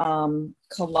have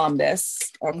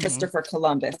Columbus, or Christopher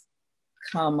Columbus,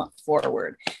 come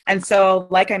forward. And so,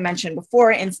 like I mentioned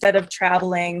before, instead of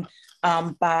traveling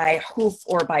by hoof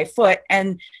or by foot,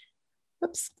 and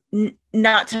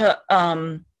not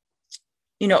to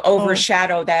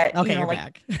overshadow that, okay, you're like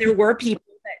back. there were people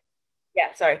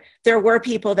there were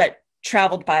people that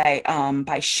traveled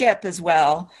by ship as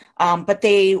well, but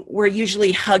they were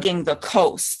usually hugging the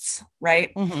coasts,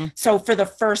 right? Mm-hmm. So for the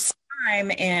first time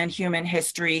in human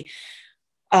history,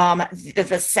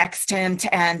 the sextant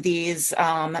and these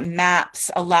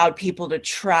maps allowed people to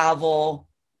travel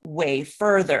way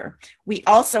further. We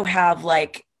also have,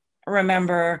 like,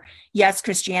 remember, yes,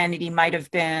 Christianity might have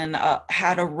been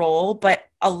had a role, but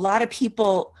a lot of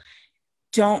people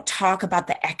don't talk about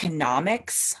the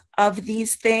economics of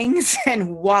these things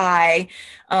and why,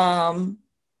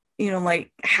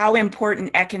 like how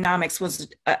important economics was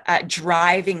at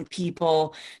driving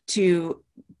people to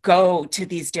go to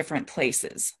these different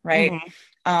places, right?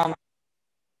 Mm-hmm.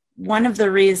 One of the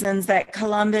reasons that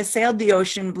Columbus sailed the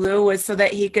ocean blue was so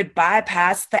that he could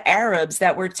bypass the Arabs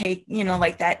that were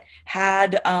that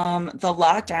had the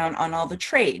lockdown on all the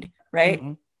trade, right?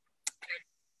 Mm-hmm.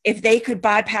 If they could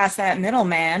bypass that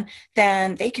middleman,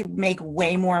 then they could make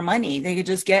way more money. They could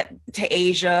just get to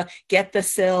Asia, get the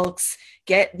silks,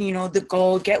 get, the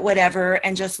gold, get whatever,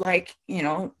 and just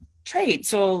trade.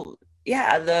 So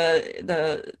yeah,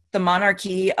 the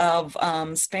monarchy of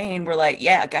Spain were like,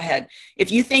 yeah, go ahead.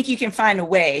 If you think you can find a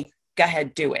way, go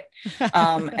ahead, do it.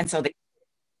 And so they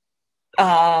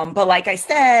but like I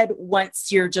said,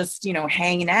 once you're just,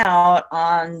 hanging out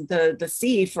on the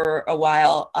sea for a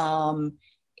while,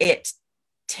 it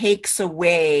takes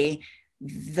away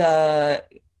the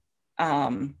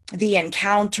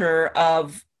encounter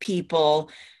of people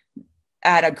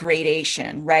at a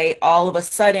gradation, right? All of a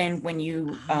sudden, when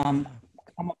you come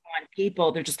upon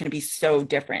people, they're just going to be so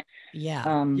different. Yeah.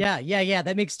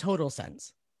 That makes total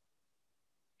sense.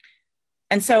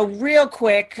 And so, real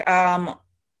quick, I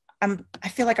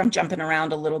feel like I'm jumping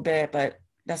around a little bit, but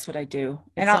that's what I do,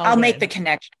 and I'll make the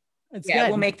connection. It's good.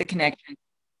 We'll make the connection.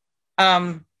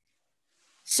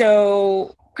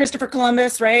 So Christopher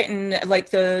Columbus, right? And like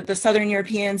the Southern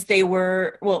Europeans,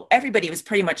 everybody was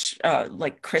pretty much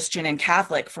like Christian and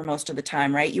Catholic for most of the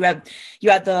time, right? You had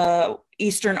the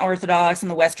Eastern Orthodox and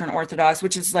the Western Orthodox,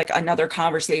 which is like another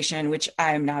conversation, which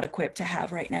I'm not equipped to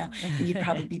have right now. You'd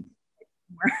probably be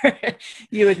more,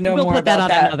 you would know more about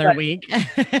that. Another week.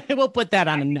 We'll put that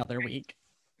on another week.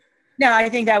 No, I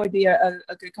think that would be a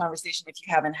good conversation if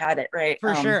you haven't had it, right?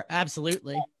 For sure.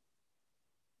 Absolutely.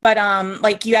 But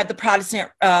like you had the Protestant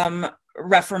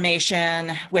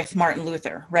Reformation with Martin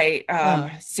Luther, right?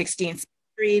 16th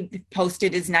century,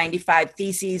 posted his 95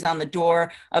 Theses on the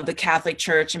door of the Catholic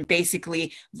Church, and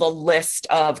basically the list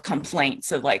of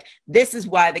complaints of like, this is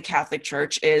why the Catholic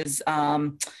Church is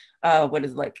what's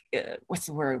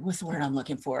the word I'm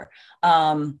looking for?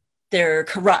 They're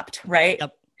corrupt, right?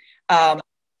 Yep.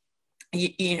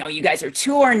 You guys are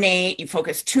too ornate. You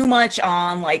focus too much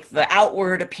on like the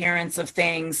outward appearance of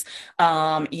things.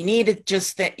 You need to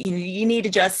just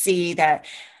see that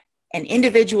an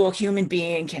individual human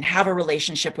being can have a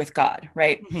relationship with God,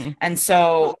 right? Mm-hmm. And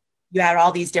so you had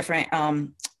all these different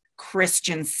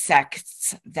Christian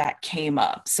sects that came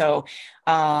up. So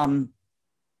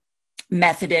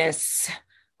Methodists,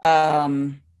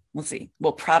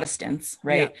 Protestants,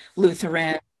 right? Yeah.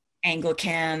 Lutheran,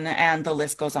 Anglican, and the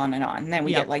list goes on. And then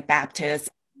we get like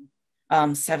Baptist,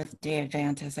 Seventh-day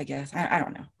Adventist, I guess. I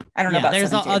don't know. I don't know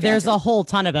about there's a whole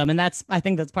ton of them. And I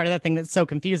think that's part of the thing that's so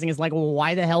confusing is like, well,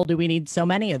 why the hell do we need so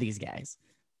many of these guys?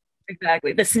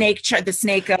 Exactly. The snake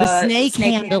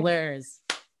handlers.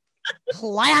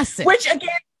 Classic. Which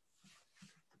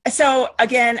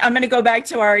again, I'm going to go back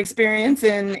to our experience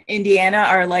in Indiana,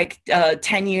 our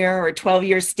 10-year or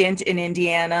 12-year stint in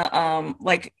Indiana.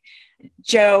 Like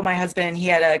Joe, my husband, he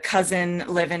had a cousin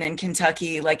living in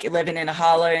Kentucky, living in a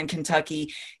holler in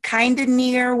Kentucky, kind of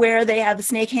near where they have the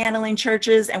snake handling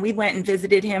churches. And we went and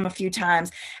visited him a few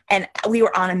times, and we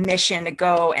were on a mission to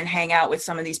go and hang out with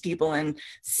some of these people and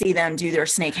see them do their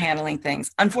snake handling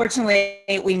things. Unfortunately,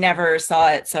 we never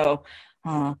saw it. So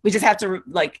we just have to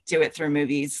do it through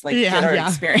movies, get our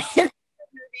experience movies.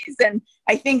 And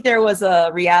I think there was a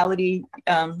reality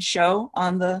show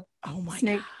on the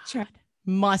snake church.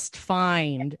 Must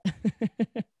find.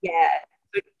 Yeah,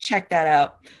 check that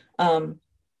out.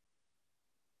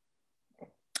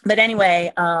 But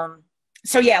anyway,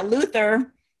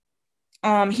 Luther,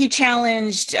 he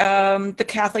challenged the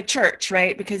Catholic Church,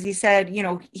 right? Because he said,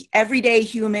 everyday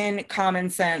human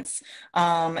common sense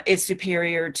is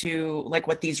superior to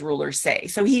what these rulers say.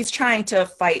 So he's trying to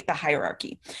fight the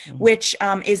hierarchy, which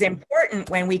is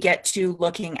important when we get to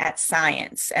looking at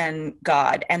science and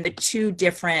God and the two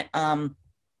different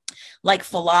like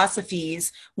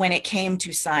philosophies when it came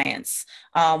to science,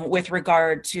 with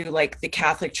regard to like the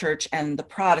Catholic Church and the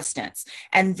Protestants.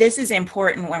 And this is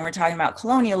important when we're talking about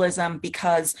colonialism,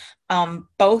 because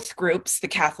both groups, the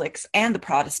Catholics and the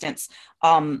Protestants,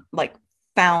 like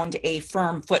found a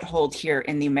firm foothold here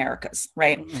in the Americas,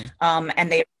 right?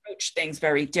 And they approach things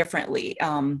very differently.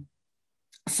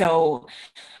 So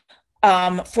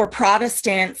for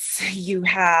Protestants, you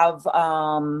have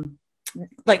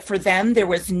like for them, there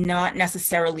was not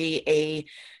necessarily a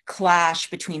clash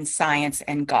between science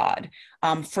and God.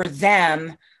 For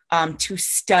them, to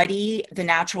study the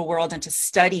natural world and to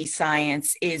study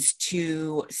science is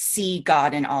to see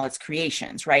God in all its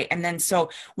creations, right? And then so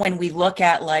when we look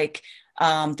at like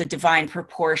the divine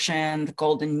proportion, the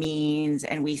golden means,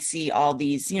 and we see all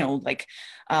these, you know, like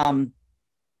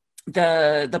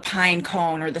the pine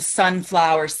cone or the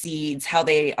sunflower seeds, how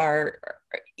they are,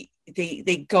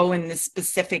 they go in this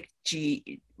specific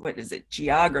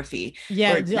geography?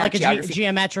 Yeah, or like a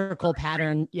geometrical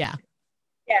pattern. Yeah.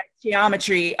 Yeah,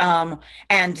 geometry,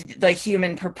 and the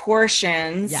human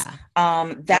proportions. Yeah.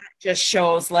 That just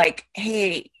shows like,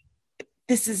 hey,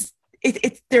 this is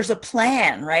there's a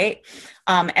plan, right?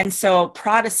 And so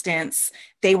Protestants,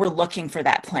 they were looking for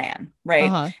that plan,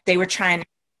 right? They were trying to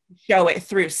show it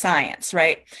through science,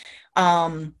 right?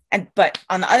 But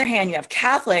on the other hand, you have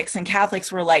Catholics, and Catholics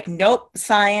were like, nope,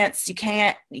 science, you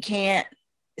can't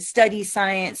study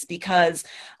science because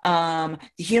the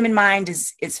human mind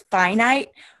is finite,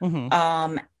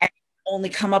 and only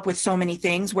come up with so many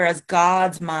things, whereas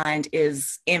God's mind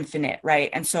is infinite, right?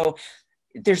 And so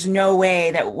there's no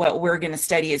way that what we're going to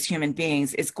study as human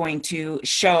beings is going to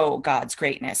show God's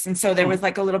greatness. And so there was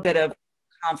like a little bit of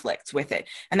conflict with it,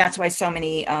 and that's why so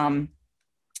many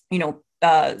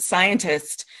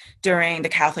scientists during the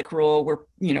Catholic rule were,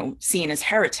 you know, seen as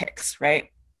heretics, right?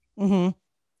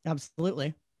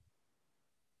 Absolutely.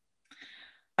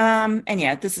 And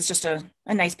yeah, this is just a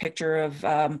nice picture of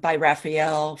by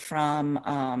Raphael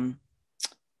from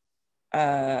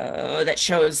that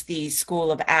shows the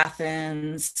School of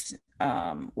Athens,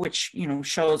 which, you know,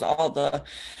 shows all the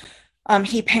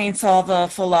he paints all the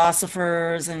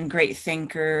philosophers and great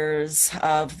thinkers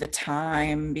of the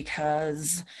time,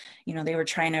 because, you know, they were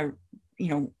trying to, you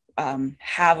know,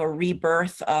 have a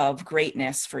rebirth of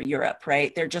greatness for Europe,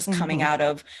 right? They're just coming out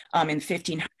of, in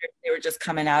 1500, they were just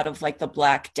coming out of like the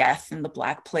Black Death and the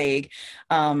Black Plague.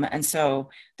 And so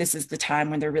this is the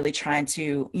time when they're really trying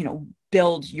to, you know,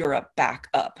 build Europe back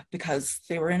up, because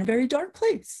they were in a very dark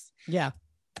place. Yeah.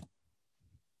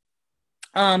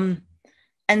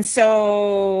 And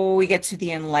so we get to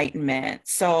the Enlightenment.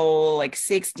 So like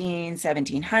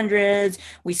 1700s,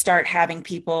 we start having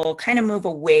people kind of move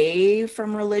away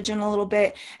from religion a little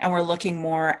bit, and we're looking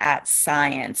more at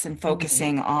science and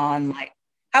focusing on like,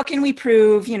 how can we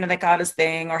prove, you know, that God is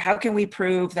thing, or how can we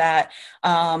prove that,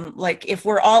 like, if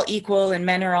we're all equal and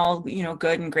men are all, you know,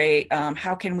 good and great,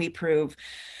 how can we prove,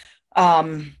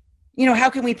 you know, how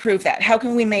can we prove that? How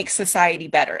can we make society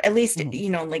better? At least, you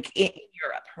know, like in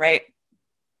Europe, right?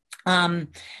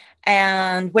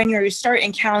 And when you start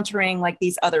encountering like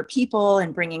these other people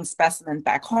and bringing specimens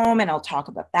back home, and I'll talk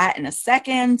about that in a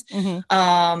second,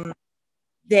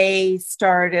 they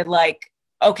started like,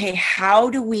 okay, how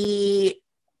do we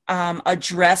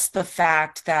address the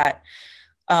fact that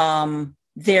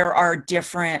there are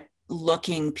different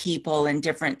looking people and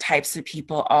different types of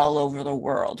people all over the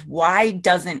world? Why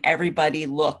doesn't everybody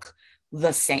look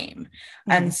the same?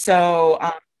 And so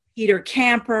Peter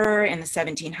Camper in the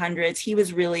 1700s, he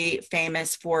was really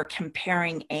famous for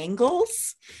comparing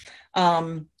angles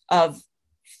of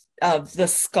the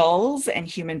skulls and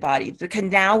human bodies. Because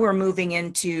now we're moving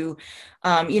into,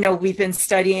 you know, we've been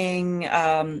studying,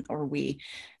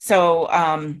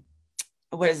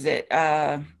 what is it?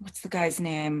 What's the guy's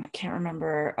name? I can't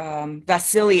remember.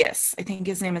 Vesalius. I think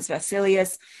his name is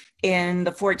Vesalius. In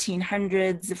the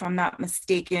 1400s, if I'm not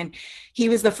mistaken, he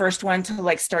was the first one to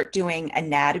like start doing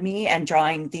anatomy and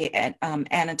drawing the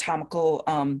anatomical.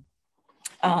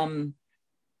 Sorry,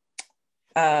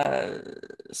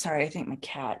 I think my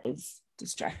cat is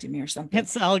distracting me or something.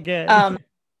 It's all good.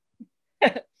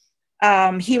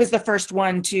 He was the first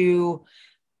one to,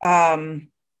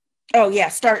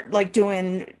 start like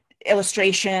doing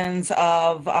illustrations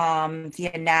of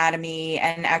the anatomy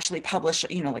and actually publish,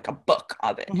 you know, like a book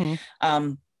of it.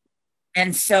 And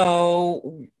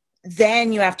so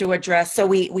then you have to address, so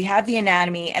we have the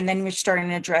anatomy, and then we're starting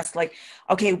to address like,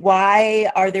 okay,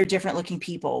 why are there different looking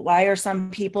people? Why are some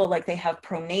people like they have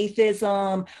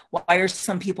prognathism? Why are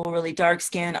some people really dark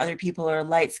skinned? Other people are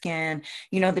light skinned,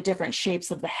 you know, the different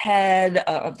shapes of the head,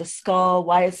 of the skull.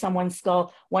 Why is someone's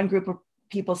skull, one group of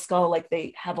people's skull, like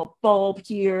they have a bulb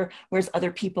here, whereas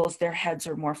other people's, their heads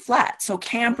are more flat. So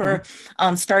Camper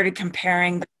started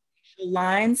comparing the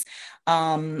lines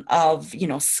of, you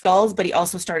know, skulls, but he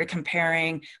also started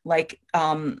comparing like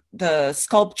the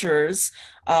sculptures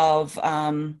of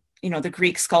you know, the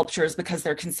Greek sculptures, because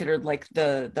they're considered like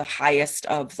the highest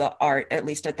of the art, at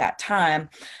least at that time,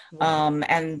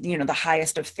 and, you know, the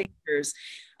highest of thinkers.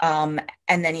 And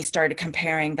then he started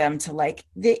comparing them to like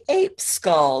the ape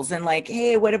skulls and like,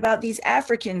 hey, what about these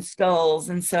African skulls?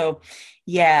 And so,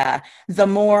 yeah, the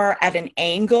more at an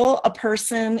angle a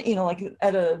person, you know, like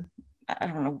at a, I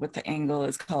don't know what the angle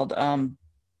is called.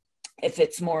 If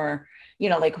it's more, you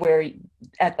know, like where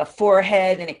at the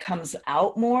forehead and it comes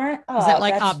out more. Is that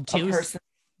like that's obtuse? a person.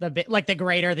 The bit like the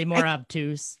greater, the more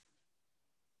obtuse.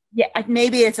 Yeah,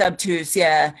 maybe it's obtuse.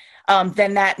 Yeah.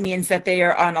 Then that means that they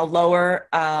are on a lower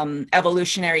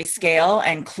evolutionary scale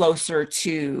and closer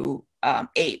to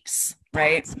apes,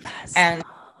 right? And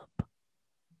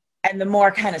the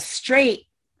more kind of straight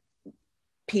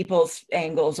people's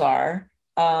angles are,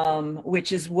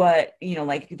 which is what, you know,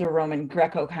 like the Roman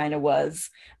Greco kind of was,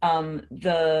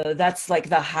 that's like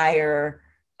the higher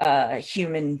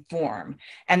human form.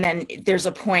 And then there's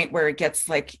a point where it gets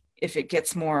like, if it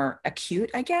gets more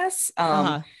acute, I guess,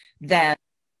 then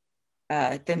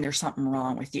there's something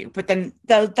wrong with you. But then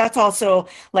that's also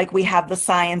like, we have the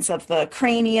science of the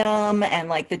cranium and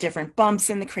like the different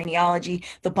bumps in the craniology.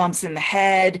 The bumps in the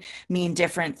head mean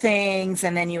different things.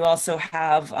 And then you also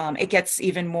have, it gets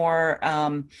even more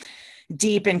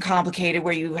deep and complicated,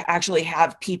 where you actually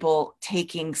have people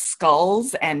taking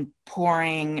skulls and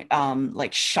pouring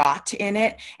like shot in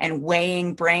it and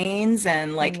weighing brains.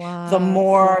 And like the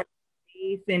more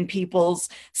in people's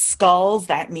skulls,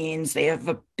 that means they have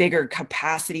a bigger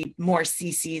capacity, more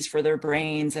cc's for their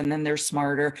brains, and then they're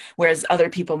smarter, whereas other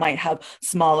people might have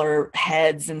smaller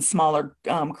heads and smaller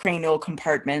cranial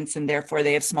compartments, and therefore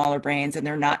they have smaller brains, and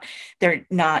they're not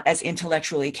as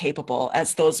intellectually capable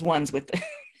as those ones with the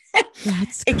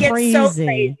That's it crazy. Gets so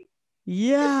crazy.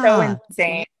 Yeah, it's so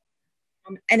insane.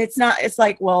 And it's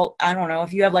like, well, I don't know,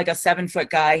 if you have like a 7-foot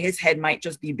guy, his head might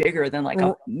just be bigger than like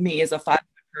me as a 5-foot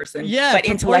person. Yeah, but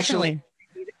intellectually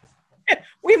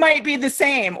we might be the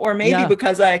same. Or maybe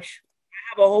because I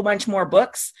have a whole bunch more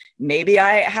books, maybe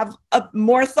I have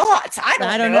more thoughts.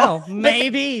 I don't know.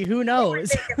 Maybe. Who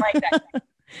knows? Like that.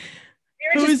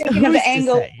 They're just thinking of the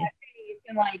angle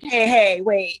and like, hey,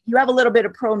 wait, you have a little bit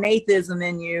of pronathism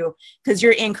in you because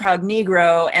you're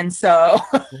incognito, and so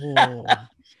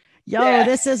Yo,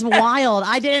 this is wild.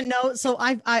 I didn't know. So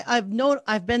I've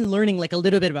been learning like a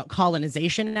little bit about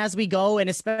colonization as we go, and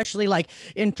especially like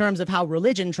in terms of how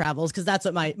religion travels, because that's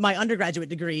what my undergraduate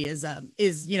degree is,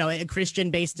 you know, a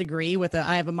Christian based degree with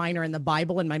I have a minor in the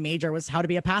Bible, and my major was how to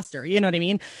be a pastor. You know what I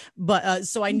mean? But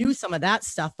so I knew some of that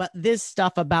stuff, but this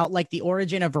stuff about like the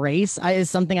origin of race is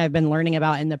something I've been learning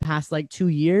about in the past like 2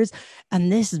 years,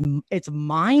 and it's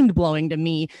mind blowing to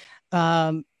me,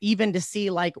 even to see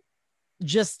like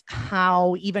just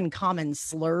how even common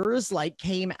slurs like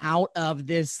came out of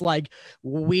this like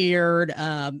weird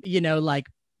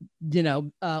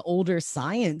older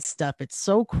science stuff. It's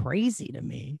so crazy to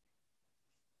me.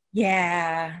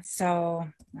 Yeah. So all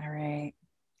right,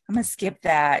 I'm gonna skip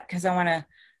that because let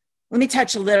me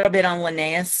touch a little bit on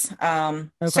Linnaeus.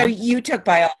 So you took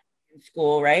biology in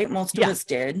school, right? Most of us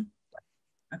did.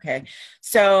 Okay.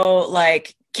 So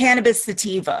like cannabis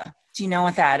sativa, do you know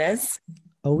what that is?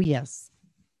 Oh yes.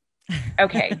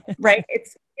 Okay, right.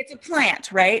 It's a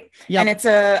plant, right? Yep. And it's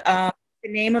the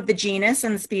name of the genus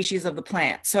and the species of the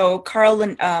plant. So Carl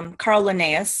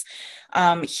Linnaeus,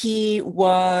 he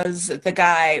was the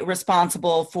guy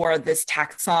responsible for this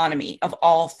taxonomy of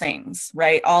all things,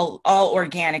 right? All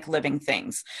organic living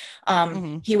things.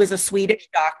 He was a Swedish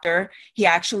doctor. He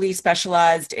actually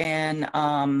specialized in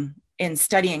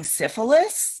studying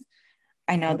syphilis.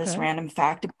 I know this random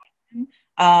fact about him.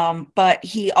 But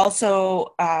he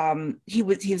also, he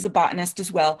was a botanist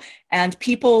as well. And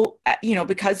people, you know,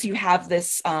 because you have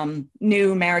this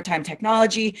new maritime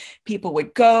technology, people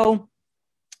would go,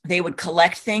 they would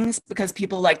collect things because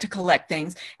people like to collect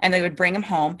things, and they would bring them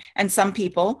home. And some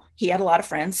people, he had a lot of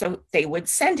friends, so they would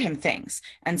send him things.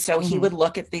 And so he would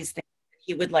look at these things,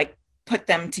 he would like put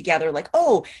them together like,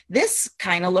 oh, this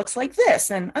kind of looks like this.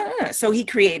 And so he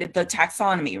created the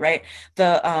taxonomy, right?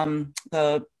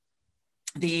 The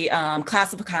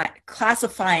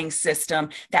classifying system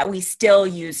that we still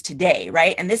use today,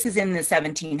 right? And this is in the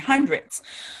 1700s.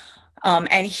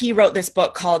 And he wrote this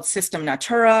book called System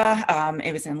Natura.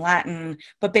 It was in Latin,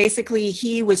 but basically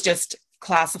he was just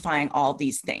classifying all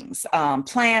these things,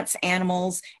 plants,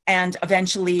 animals, and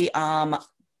eventually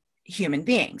human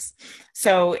beings.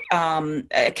 So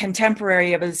a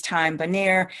contemporary of his time,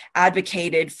 Bonner,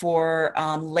 advocated for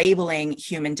labeling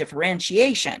human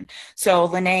differentiation. So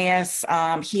Linnaeus,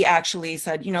 he actually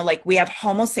said, you know, like we have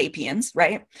Homo sapiens,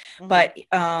 right? Mm-hmm. But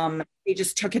they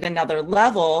just took it another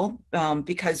level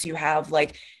because you have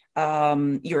like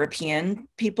European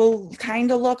people kind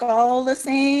of look all the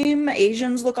same,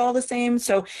 Asians look all the same.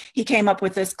 So he came up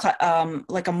with this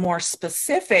like a more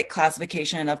specific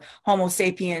classification of Homo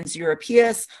sapiens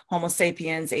europaeus, Homo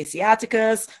sapiens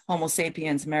asiaticus, Homo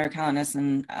sapiens americanus,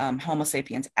 and Homo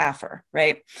sapiens afer,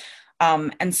 right?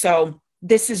 And so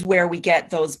this is where we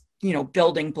get those, you know,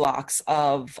 building blocks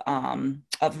of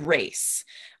race.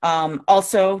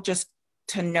 Also, just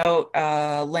to note,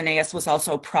 Linnaeus was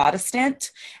also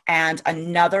Protestant. And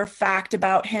another fact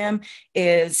about him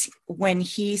is when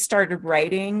he started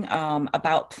writing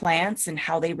about plants and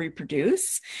how they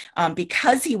reproduce,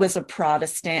 because he was a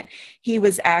Protestant, he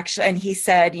was actually, and he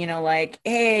said, you know, like,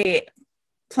 hey,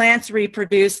 plants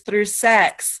reproduce through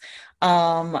sex.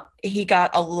 He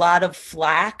got a lot of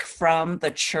flack from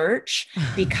the church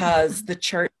because the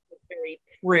church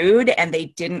rude and they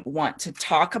didn't want to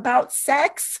talk about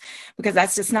sex because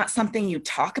that's just not something you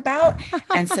talk about.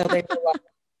 And so they were like,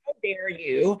 how dare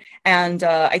you? And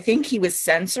I think he was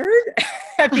censored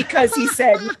because he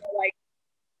said, you know, like,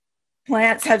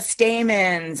 plants have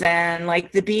stamens and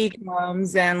like the bee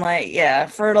comes and like, yeah,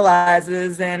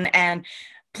 fertilizes and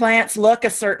plants look a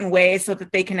certain way so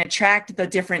that they can attract the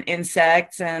different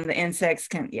insects and the insects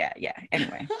can,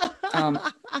 anyway.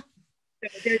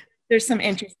 There's some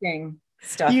interesting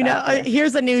stuff. You know,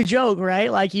 here's a new joke,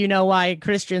 right? Like, you know why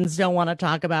Christians don't want to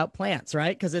talk about plants,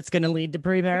 right? Because it's going to lead to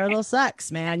premarital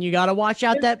sex, man. You got to watch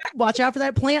out for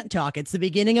that plant talk. It's the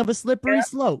beginning of a slippery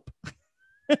slope.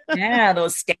 Yeah,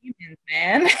 those stamens,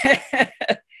 man.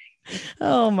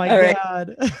 Oh my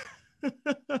God.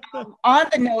 On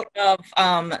the note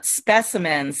of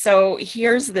specimens, so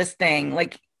here's this thing,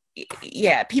 like,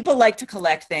 yeah, people like to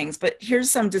collect things, but here's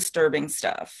some disturbing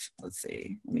stuff. Let's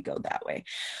see, let me go that way.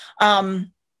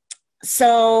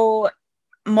 So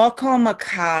Moko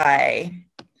Makai,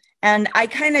 and I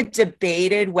kind of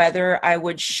debated whether I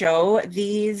would show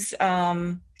these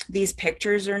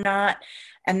pictures or not.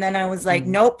 And then I was like,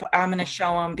 nope, I'm going to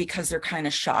show them because they're kind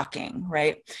of shocking,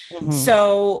 right? Mm-hmm.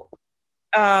 So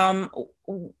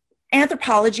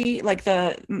anthropology, like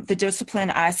the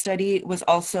discipline I study, was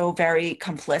also very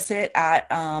complicit at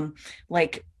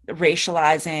like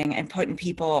racializing and putting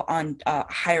people on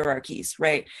hierarchies,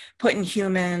 right? Putting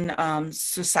human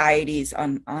societies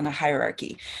on a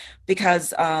hierarchy,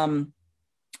 because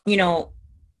you know,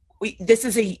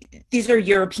 these are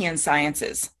European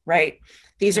sciences, right?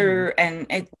 These are,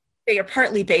 and they are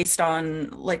partly based on,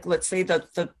 like, let's say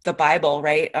the Bible,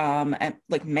 right? And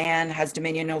like man has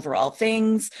dominion over all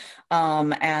things,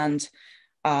 and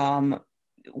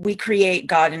we create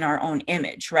God in our own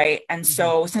image, right? And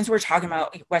so since we're talking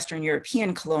about Western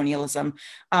European colonialism,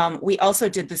 we also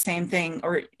did the same thing,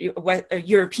 or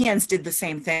Europeans did the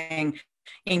same thing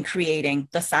in creating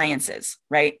the sciences,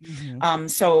 right?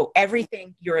 So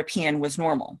everything European was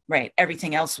normal, right?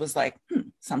 Everything else was like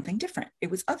something different. It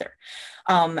was other.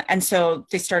 And so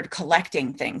they started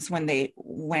collecting things when they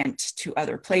went to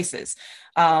other places.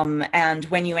 And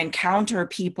when you encounter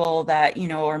people that, you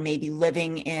know, are maybe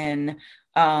living in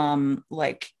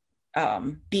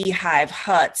beehive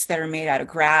huts that are made out of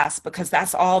grass, because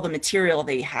that's all the material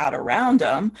they had around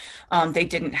them. They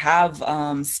didn't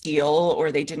have steel,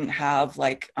 or they didn't have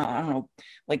like, I don't know,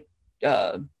 like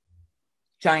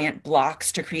giant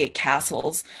blocks to create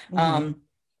castles.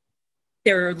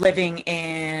 They're living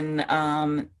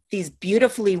in these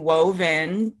beautifully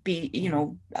woven,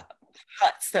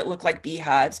 huts that look like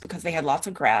beehives because they had lots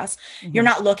of grass. You're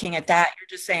not looking at that. You're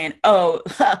just saying, oh,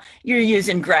 you're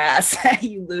using grass,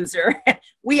 you loser.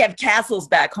 We have castles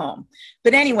back home.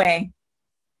 But anyway,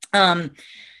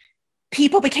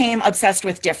 people became obsessed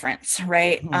with difference,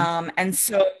 right? And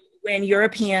so when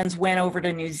Europeans went over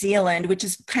to New Zealand, which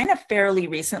is kind of fairly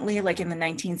recently, like in the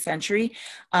 19th century,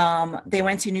 they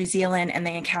went to New Zealand and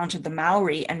they encountered the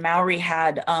Maori, and Maori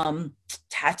had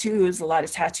tattoos, a lot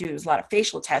of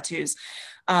facial tattoos.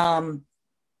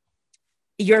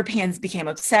 Europeans became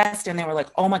obsessed, and they were like,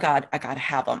 oh my God, I gotta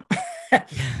have them.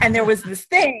 And there's this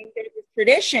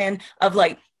tradition of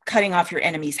like cutting off your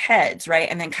enemy's heads, right?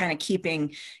 And then kind of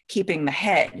keeping the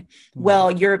head.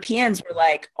 Well, Europeans were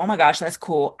like, oh my gosh, that's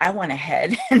cool, I want a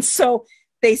head. And so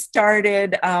they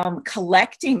started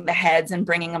collecting the heads and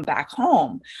bringing them back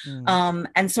home.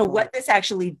 And so what this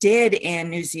actually did in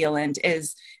New Zealand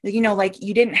is, you know, like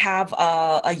you didn't have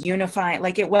a unifying,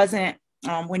 like it wasn't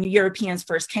when Europeans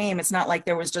first came, it's not like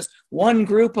there was just one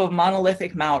group of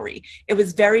monolithic Maori. It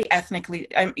was very ethnically,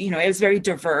 it was very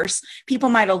diverse. People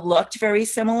might have looked very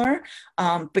similar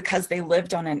because they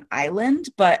lived on an island,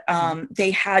 but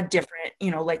they had different,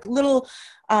 like little,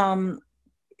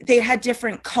 they had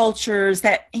different cultures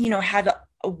that, had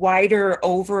a wider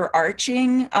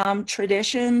overarching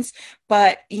traditions,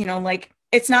 but, like,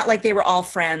 it's not like they were all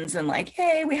friends and like,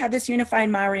 hey, we have this unified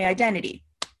Maori identity.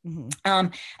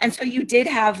 And so you did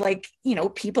have like,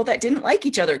 people that didn't like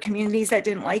each other, communities that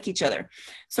didn't like each other.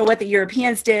 So what the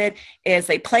Europeans did is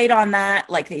they played on that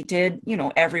like they did,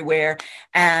 everywhere.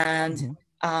 And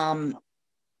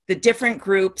the different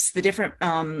groups, the different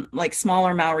like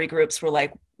smaller Maori groups were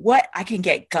like, what? I can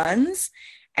get guns.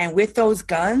 And with those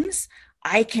guns,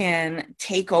 I can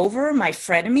take over my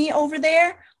frenemy over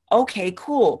there. Okay,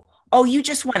 cool. Oh, you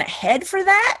just want a head for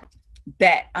that?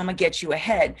 Bet I'm gonna get you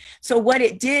ahead. So what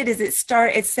it did is it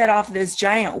set off this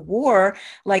giant war,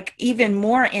 like even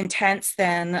more intense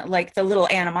than like the little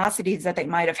animosities that they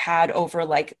might have had over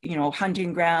like,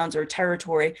 hunting grounds or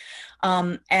territory.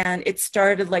 And it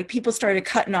started like people started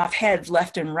cutting off heads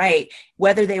left and right,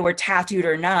 whether they were tattooed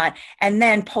or not. And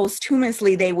then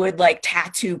posthumously, they would like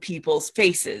tattoo people's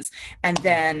faces. And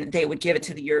then they would give it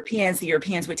to the Europeans. The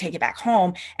Europeans would take it back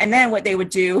home. And then what they would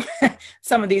do,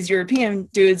 some of these European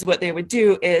dudes, what they would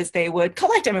do is they would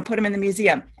collect them and put them in the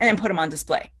museum and then put them on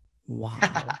display. Wow.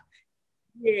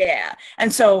 Yeah.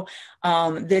 And so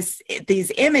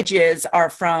these images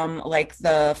are from like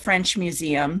the French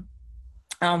Museum.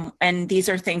 And these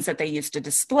are things that they used to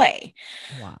display.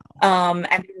 Wow.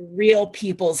 And real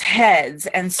people's heads.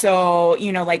 And so,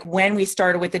 like when we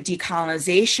started with the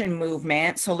decolonization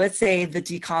movement, so let's say the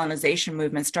decolonization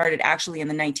movement started actually in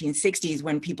the 1960s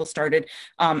when people started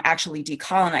actually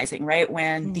decolonizing, right?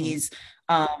 When these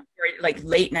like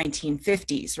late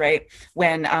 1950s, right?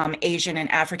 When Asian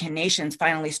and African nations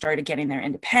finally started getting their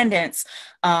independence.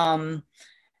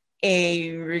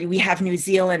 We have New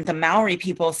Zealand, the Maori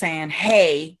people saying,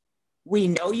 hey, we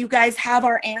know you guys have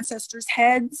our ancestors'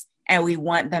 heads and we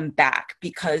want them back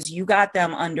because you got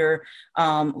them under,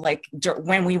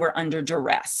 when we were under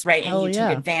duress, right? And you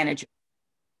took advantage.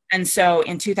 And so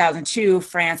in 2002,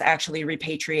 France actually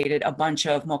repatriated a bunch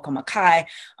of Mokomakai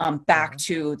back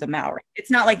to the Maori.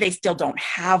 It's not like they still don't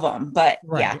have them, but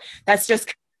yeah, that's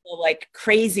just like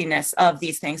craziness of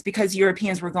these things because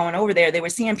Europeans were going over there. They were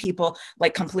seeing people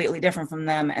like completely different from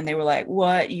them. And they were like,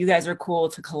 what? You guys are cool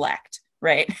to collect.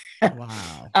 Right.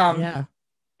 Wow. And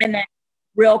then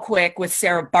real quick with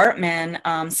Sarah Bartman,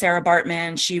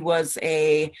 she was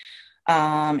a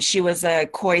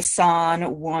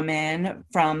Khoisan woman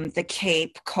from the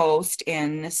Cape Coast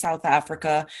in South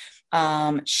Africa.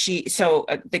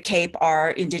 The Cape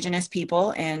are indigenous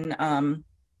people in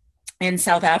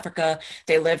South Africa.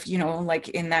 They live, like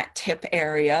in that tip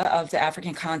area of the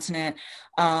African continent.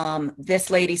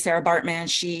 This lady, Sarah Bartman,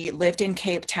 she lived in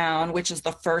Cape Town, which is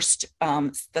the first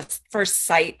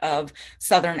site of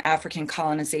Southern African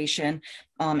colonization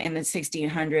in the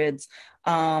 1600s.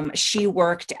 She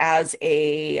worked as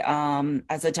a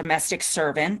domestic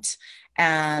servant.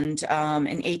 And in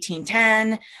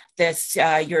 1810, this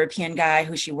European guy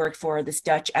who she worked for, this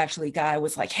Dutch actually guy,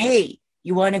 was like, hey,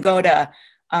 you want to go to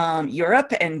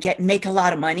Europe and make a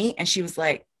lot of money? And she was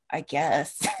like, I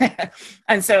guess.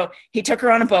 And so he took her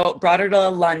on a boat, brought her to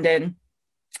London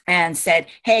and said,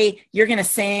 hey, you're going to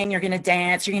sing, you're going to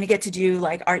dance, you're going to get to do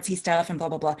like artsy stuff and blah,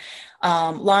 blah, blah.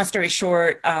 Long story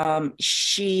short,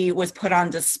 she was put on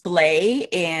display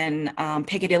in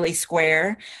Piccadilly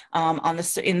Square in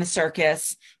the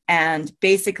circus. And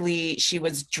basically she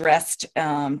was dressed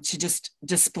to just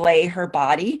display her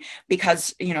body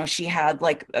because, she had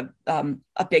like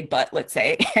a big butt, let's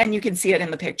say, and you can see it in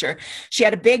the picture. She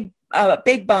had a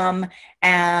big bum,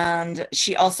 and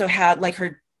she also had like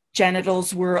her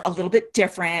genitals were a little bit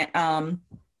different.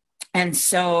 And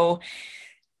so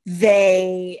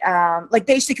they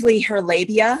basically her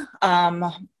labia,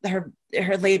 her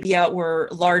labia were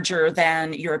larger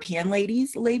than European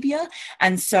ladies' labia.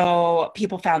 And so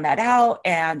people found that out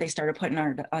and they started putting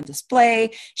her on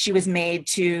display. She was made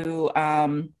to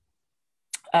kind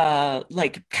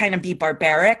of be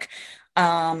barbaric.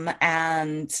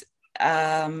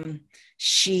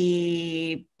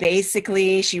 She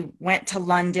went to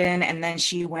London and then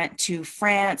she went to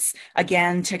France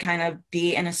again to kind of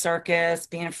be in a circus,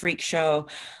 be in a freak show.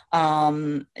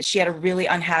 She had a really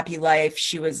unhappy life.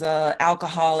 She was an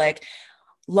alcoholic.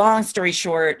 Long story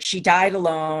short, she died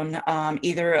alone,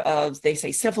 either of, they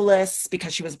say, syphilis,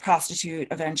 because she was a prostitute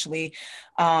eventually,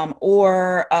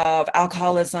 or of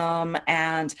alcoholism.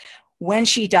 And when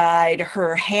she died,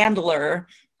 her handler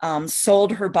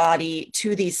sold her body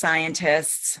to these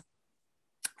scientists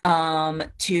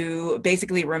to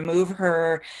basically remove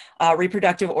her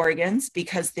reproductive organs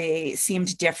because they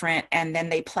seemed different. And then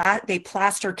they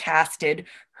plaster casted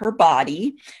her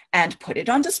body and put it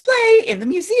on display in the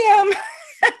museum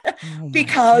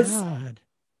because God.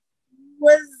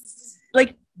 was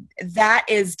like, that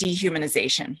is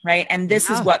dehumanization, right? And this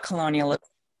is what colonialism,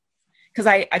 because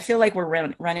I feel like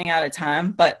we're running out of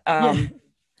time, but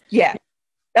yeah,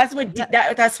 that's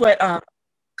what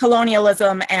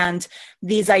colonialism and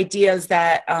these ideas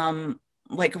that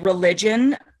like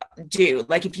religion do.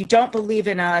 Like, if you don't believe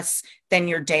in us, then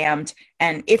you're damned,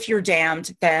 and if you're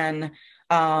damned, then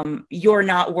you're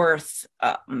not worth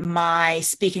my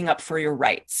speaking up for your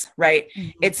rights, right?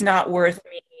 It's not worth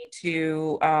me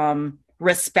to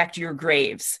respect your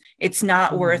graves. It's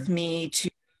not worth me to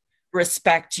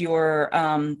respect your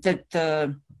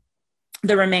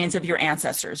the remains of your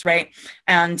ancestors, right?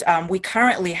 And we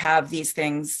currently have these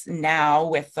things now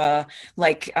with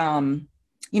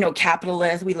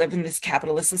capitalist. We live in this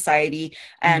capitalist society,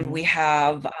 and we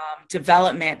have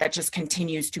development that just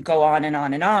continues to go on and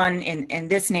on and on in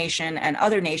this nation and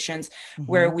other nations,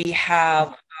 where we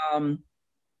have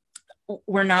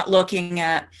we're not looking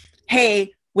at,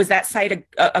 hey, was that site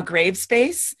a grave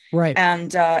space? Right.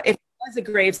 And if was a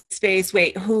grave space,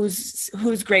 wait, whose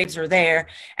graves are there?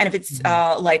 And if it's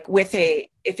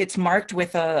if it's marked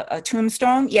with a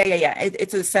tombstone,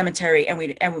 it's a cemetery,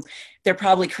 and they're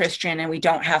probably Christian, and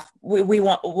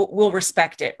we'll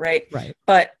respect it, right?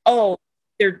 But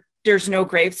there's no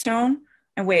gravestone,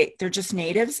 and wait, they're just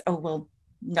natives. Oh, well,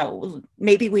 no,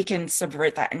 maybe we can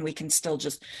subvert that, and we can still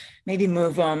just maybe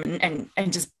move them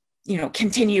and just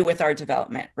continue with our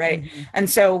development, right? And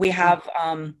so we have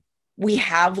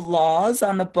laws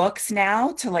on the books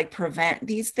now to like prevent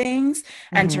these things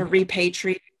and to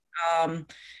repatriate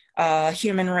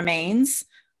human remains.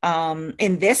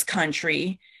 In this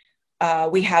country,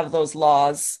 we have those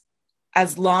laws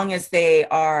as long as they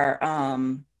are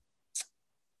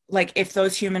like, if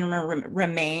those human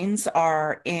remains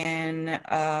are in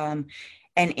an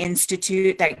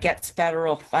institute that gets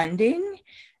federal funding,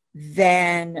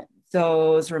 then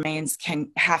those remains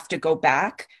have to go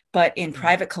back. But in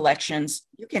private collections,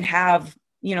 you can have,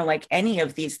 like any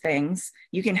of these things,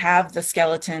 you can have the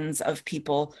skeletons of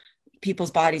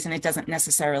people's bodies, and it doesn't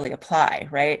necessarily apply,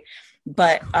 right?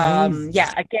 But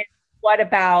again, what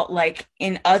about like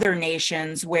in other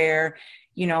nations where,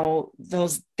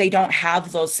 they don't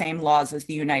have those same laws as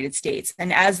the United States?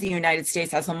 And as the United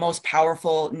States, as the most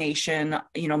powerful nation,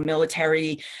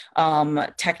 military,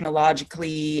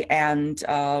 technologically, and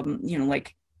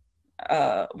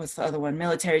what's the other one?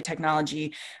 Military,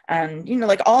 technology, and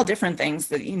like all different things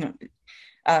that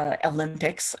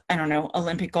Olympics. I don't know,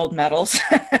 Olympic gold medals.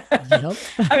 Yep.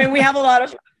 I mean, we have a lot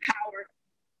of power.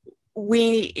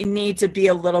 We need to be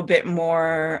a little bit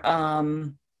more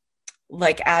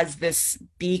like as this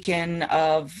beacon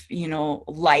of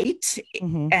light,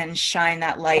 and shine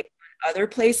that light on other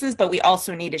places, but we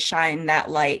also need to shine that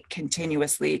light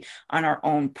continuously on our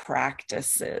own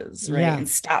practices, right? And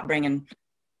stop bringing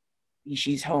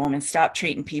species home, and stop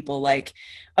treating people like,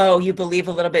 oh, you believe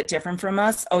a little bit different from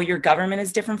us, oh, your government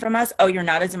is different from us, oh, you're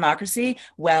not a democracy,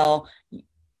 well,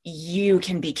 you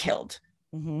can be killed.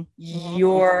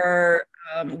 Your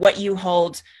what you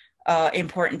hold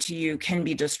important to you can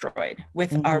be destroyed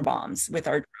with our bombs, with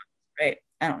our drones, right?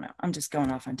 I don't know, I'm just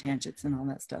going off on tangents and all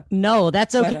that stuff. No,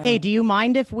 that's okay. But, do you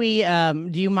mind if we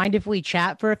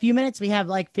chat for a few minutes? We have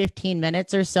like 15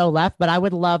 minutes or so left, but I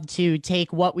would love to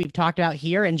take what we've talked about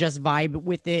here and just vibe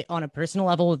with it on a personal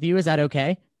level with you. Is that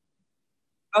okay?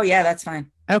 Oh yeah, that's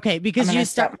fine. Okay, because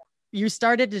you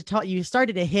started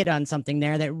to hit on something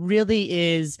there that really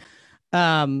is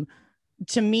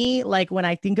to me, like when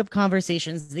I think of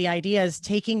conversations, the idea is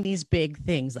taking these big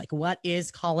things like what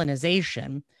is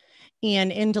colonization,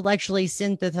 and intellectually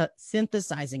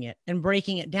synthesizing it and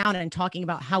breaking it down and talking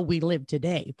about how we live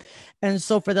today. And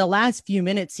so for the last few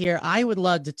minutes here, I would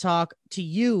love to talk to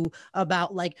you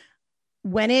about like,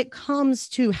 when it comes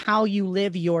to how you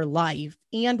live your life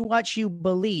and what you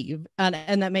believe,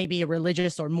 and that may be a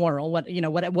religious or moral,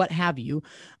 what have you.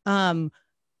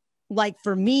 Like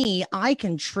for me, I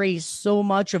can trace so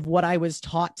much of what I was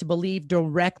taught to believe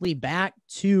directly back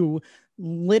to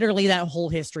literally that whole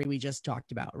history we just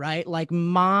talked about, right? Like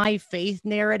my faith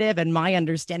narrative and my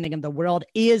understanding of the world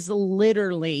is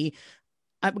literally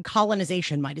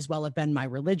colonization might as well have been my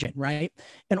religion, right?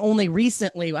 And only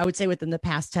recently, I would say within the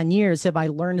past 10 years, have I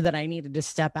learned that I needed to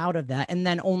step out of that. And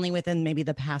then only within maybe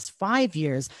the past 5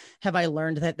 years have I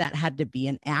learned that that had to be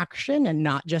an action and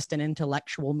not just an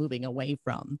intellectual moving away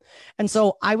from. And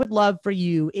so I would love for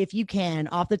you, if you can,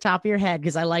 off the top of your head,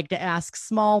 because I like to ask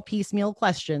small piecemeal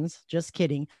questions, just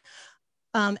kidding.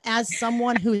 As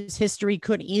someone whose history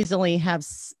could easily have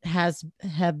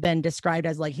been described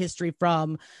as like history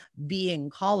from being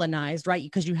colonized, right?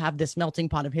 Because you have this melting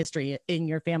pot of history in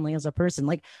your family as a person.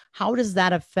 Like, how does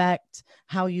that affect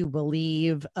how you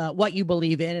believe, what you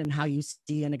believe in, and how you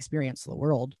see and experience the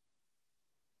world?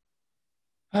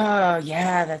 Oh,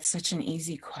 yeah, that's such an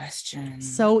easy question.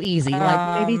 So easy, like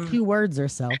maybe Um, 2 words or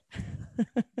so.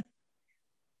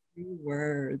 2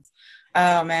 words.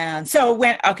 Oh man. So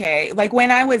like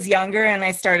when I was younger and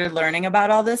I started learning about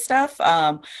all this stuff,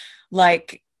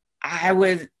 like I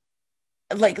would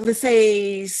like, let's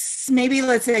say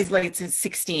like to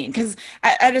 16, because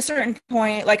at a certain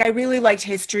point, like I really liked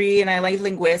history and I liked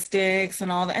linguistics and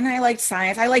all that, and I liked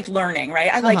science. I liked learning,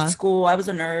 right? I liked Uh-huh. school. I was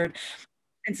a nerd.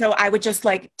 And so I would just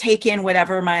like take in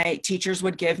whatever my teachers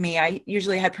would give me. I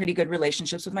usually had pretty good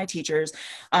relationships with my teachers.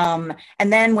 And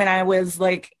then when I was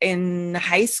like in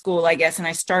high school, I guess, and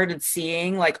I started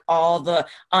seeing like all the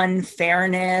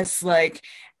unfairness, like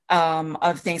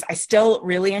of things. I still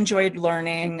really enjoyed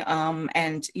learning.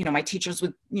 And, my teachers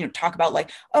would, talk about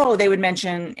like, oh, they would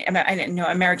mention, I didn't know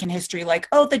American history, like,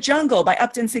 oh, The Jungle by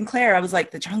Upton Sinclair. I was like,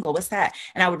 The Jungle, what's that?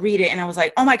 And I would read it and I was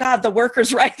like, oh my God, the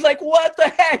workers' right? Like, what the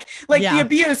heck? Like the Yeah.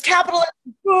 abuse, capitalism,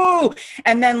 boo.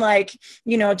 And then like,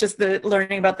 just the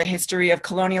learning about the history of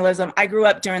colonialism. I grew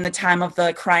up during the time of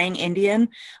the Crying Indian.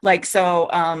 Like, so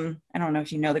I don't know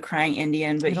if you know the Crying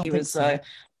Indian, but I don't he think was, so.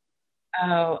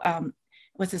 oh,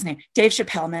 what's his name? Dave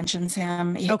Chappelle mentions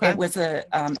him. Okay. It was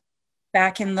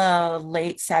back in the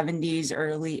late 70s,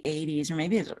 early 80s, or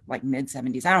maybe it was like mid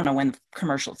 70s. I don't know when the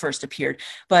commercial first appeared,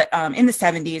 but in the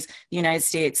 70s, the United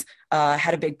States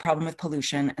had a big problem with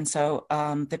pollution. And so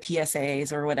the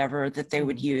PSAs or whatever that they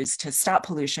would use to stop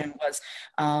pollution was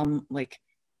like,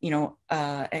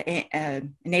 a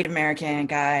Native American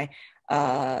guy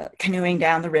canoeing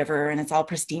down the river, and it's all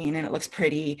pristine and it looks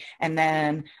pretty. And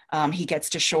then he gets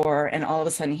to shore and all of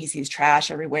a sudden he sees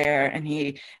trash everywhere. And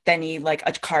he like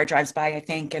a car drives by, I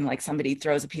think, and like somebody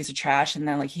throws a piece of trash, and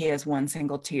then like he has one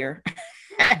single tear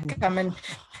coming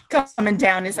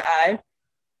down his eye.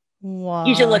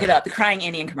 You should Wow. look it up, the Crying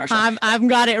Indian commercial. I've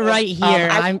got it So, right here.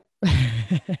 I'm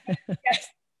yes.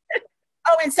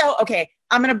 Oh, and so, okay,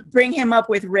 I'm going to bring him up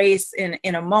with race in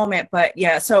a moment, but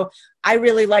yeah, so I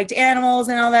really liked animals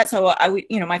and all that. So I would,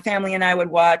 my family and I would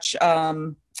watch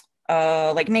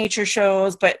like nature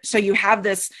shows, but so you have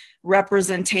this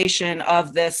representation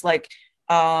of this like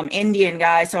Indian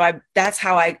guy. So that's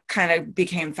how I kind of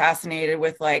became fascinated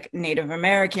with like Native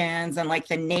Americans and like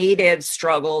the native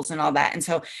struggles and all that. And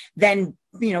so then,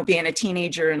 being a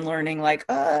teenager and learning like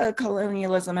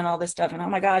colonialism and all this stuff, and oh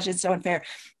my gosh, it's so unfair.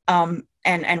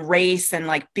 And race and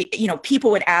like,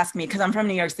 people would ask me, because I'm from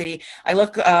New York City, I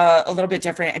look a little bit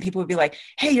different, and people would be like,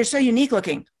 hey, you're so unique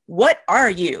looking. What are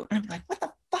you? And I'm like, what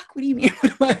the fuck? What do you mean?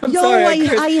 I'm Yo, sorry,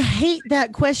 I hate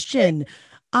that question. what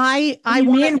do I you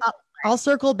want to mean? I'll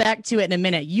circle back to it in a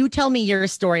minute. You tell me your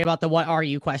story about the what are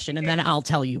you question, and then I'll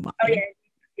tell you Oh yeah, mine.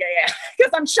 yeah.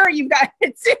 Because I'm sure you've got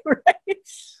it too,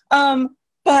 right?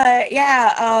 But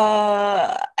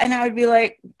yeah, and I would be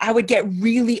like, I would get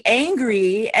really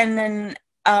angry, and then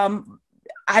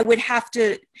I would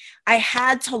I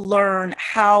had to learn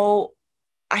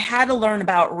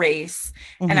about race,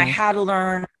 and I Mm-hmm. had to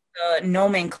learn the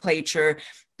nomenclature,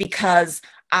 because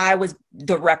I was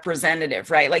the representative,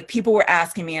 right? Like people were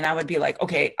asking me and I would be like,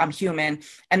 okay, I'm human.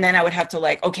 And then I would have to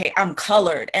like, okay, I'm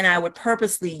colored. And I would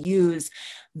purposely use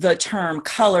the term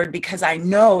colored because I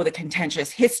know the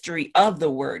contentious history of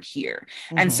the word here.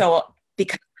 And Mm-hmm. so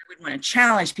because I would want to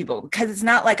challenge people, because it's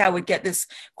not like I would get this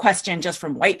question just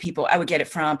from white people. I would get it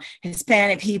from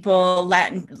Hispanic people,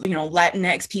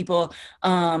 Latinx people,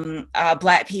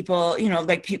 Black people,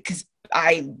 like, because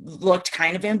I looked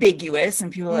kind of ambiguous,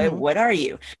 and people were like, Mm-hmm. what are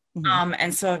you? Mm-hmm.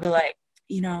 And so I'd be like,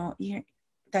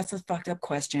 that's a fucked up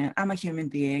question. I'm a human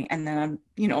being. And then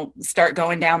start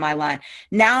going down my line.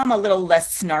 Now I'm a little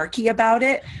less snarky about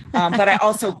it. But I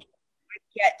also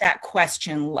get that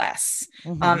question less.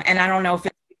 Mm-hmm. And I don't know if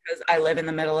it's because I live in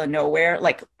the middle of nowhere,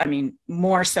 like, I mean,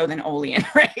 more so than Olean,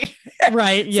 right?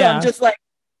 Right. So I'm Yeah.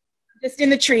 just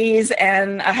in the trees,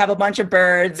 and I have a bunch of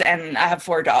birds, and I have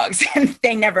 4 dogs, and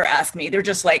they never ask me. They're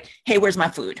just like, hey, where's my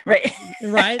food? Right.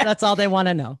 Right. That's all they want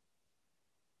to know.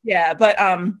 Yeah. But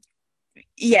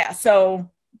yeah.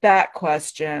 So that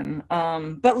question.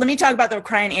 But let me talk about the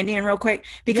crying Indian real quick,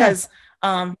 because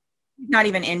he's not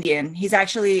even Indian. He's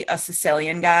actually a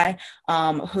Sicilian guy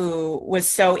who was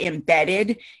so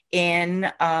embedded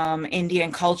in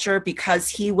Indian culture because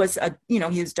he was he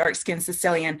was dark-skinned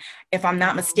Sicilian. If I'm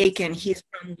not mistaken, he's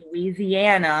from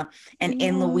Louisiana, and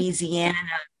in Louisiana,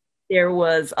 there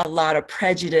was a lot of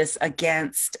prejudice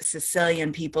against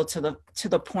Sicilian people to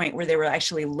the point where they were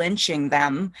actually lynching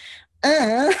them.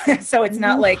 So it's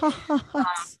not like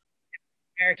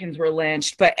Americans were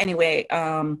lynched, but anyway,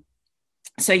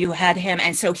 so you had him,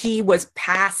 and so he was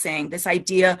passing this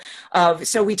idea of,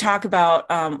 so we talk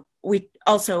about we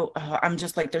also I'm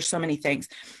just like, there's so many things.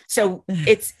 So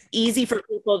it's easy for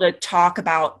people to talk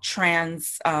about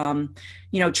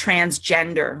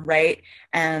transgender, right?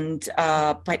 And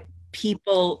but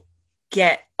people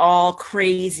get all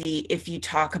crazy if you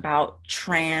talk about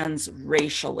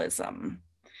transracialism.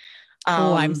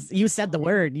 You said the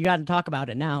word. You got to talk about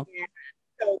it now. Yeah.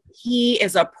 So he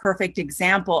is a perfect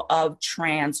example of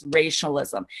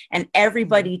transracialism, and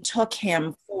everybody took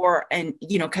him for, and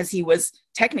because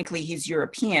he's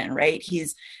European, right?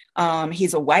 He's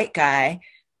a white guy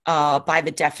by the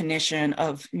definition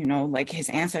of like his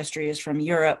ancestry is from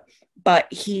Europe,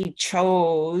 but he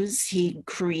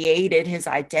created his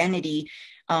identity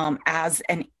as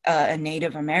a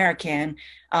Native American.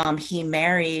 He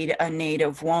married a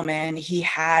Native woman. He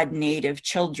had Native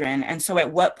children, and so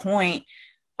at what point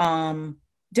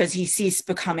does he cease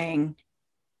becoming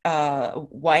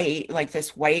white, like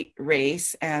this white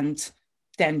race, and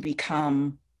then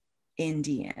become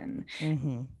Indian?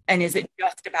 Mm-hmm. And is it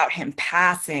just about him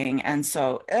passing? And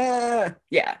so,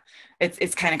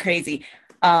 it's kind of crazy.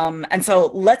 And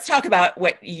so let's talk about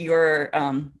what your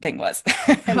thing was,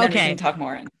 and then we can talk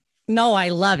more. No, I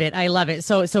love it. I love it.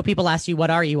 So people ask you, what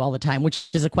are you all the time, which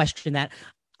is a question that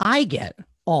I get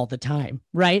all the time,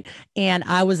 right? And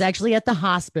I was actually at the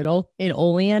hospital in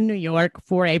Olean, New York,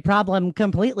 for a problem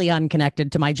completely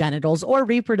unconnected to my genitals or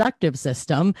reproductive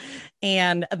system.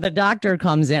 And the doctor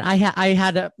comes in. I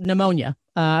had a pneumonia,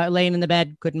 laying in the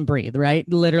bed, couldn't breathe, right?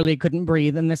 Literally couldn't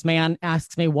breathe. And this man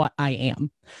asks me what I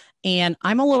am. And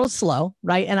I'm a little slow,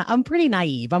 right? And I'm pretty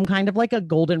naive. I'm kind of like a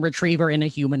golden retriever in a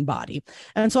human body.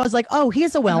 And so I was like, oh,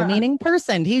 he's a well-meaning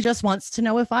person. He just wants to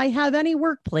know if I have any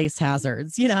workplace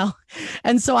hazards,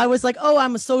 And so I was like, oh,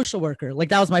 I'm a social worker. Like,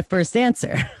 that was my first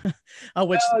answer.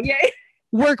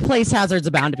 Workplace hazards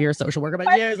abound if you're a social worker.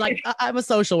 But yeah, it was like, I'm a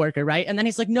social worker, right? And then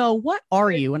he's like, no, what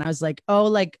are you? And I was like, oh,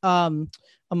 like, I'm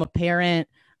a parent.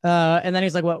 And then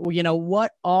he's like, well,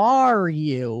 what are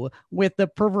you, with the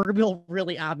proverbial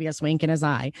really obvious wink in his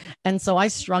eye. And so I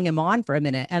strung him on for a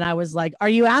minute, and I was like, are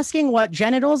you asking what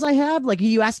genitals I have? Like, are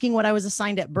you asking what I was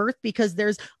assigned at birth? Because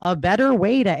there's a better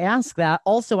way to ask that.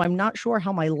 Also, I'm not sure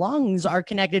how my lungs are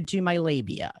connected to my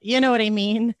labia. You know what I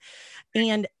mean?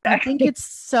 And I think it's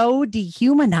so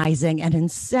dehumanizing and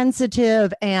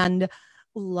insensitive, and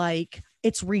like,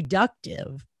 it's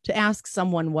reductive to ask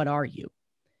someone, what are you?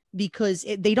 Because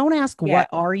they don't ask what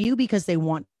are you because they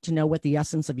want to know what the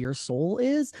essence of your soul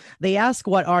is. They ask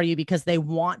what are you because they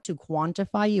want to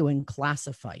quantify you and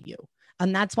classify you.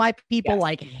 And that's why people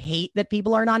hate that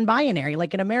people are non-binary.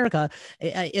 Like in America,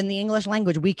 in the English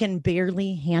language, we can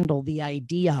barely handle the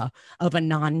idea of a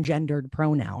non-gendered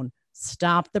pronoun.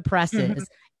 Stop the presses. Mm-hmm.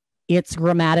 It's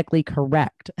grammatically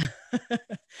correct.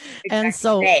 And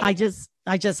so I just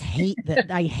hate that.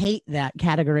 I hate that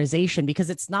categorization, because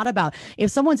it's not about,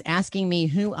 if someone's asking me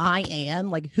who I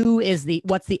am, like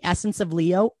what's the essence of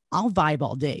Leo, I'll vibe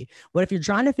all day. But if you're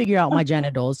trying to figure out my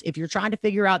genitals, if you're trying to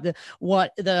figure out the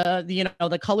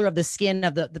color of the skin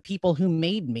of the people who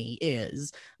made me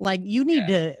is, like, you need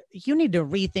to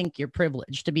rethink your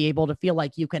privilege to be able to feel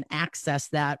like you can access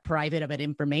that private of it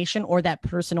information or that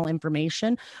personal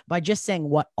information by just saying,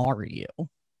 what are you?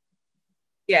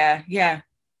 Yeah.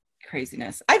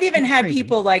 Craziness. I've even had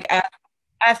people like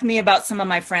ask me about some of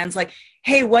my friends, like,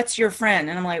 hey, what's your friend?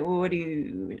 And I'm like, well, what do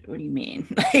you mean?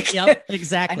 Like, yep,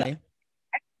 exactly. I don't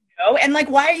know. And like,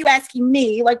 why are you asking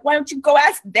me? Like, why don't you go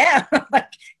ask them?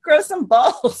 Like, grow some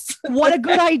balls. What a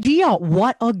good idea.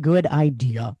 What a good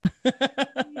idea.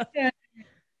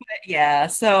 Yeah.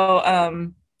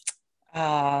 So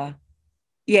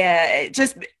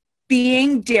just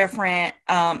being different.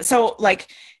 So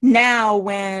like now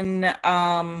when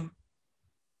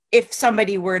if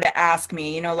somebody were to ask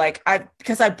me,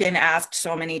 because I've been asked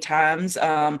so many times,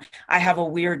 I have a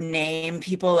weird name.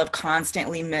 People have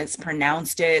constantly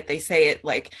mispronounced it. They say it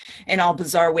like in all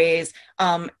bizarre ways.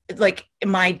 Like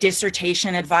my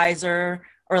dissertation advisor,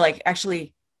 or like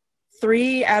actually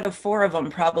 3 out of 4 of them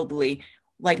probably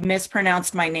like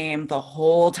mispronounced my name the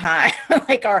whole time.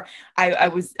 Like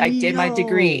I did my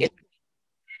degree,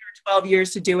 12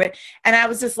 years to do it. And I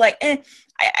was just like,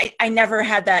 I never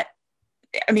had that.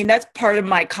 I mean, that's part of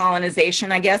my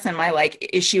colonization, I guess, and my like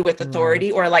issue with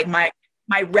authority, or like my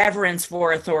reverence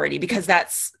for authority, because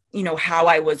that's, you know, how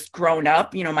I was grown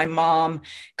up. You know, my mom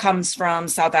comes from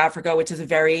South Africa, which is a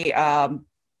very,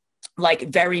 like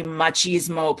very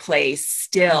machismo place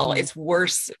still. It's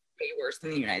worse, way worse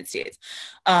than the United States.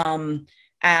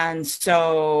 And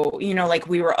so, you know, like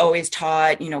we were always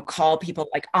taught, you know, call people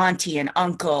like auntie and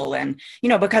uncle, and, you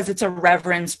know, because it's a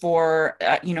reverence for,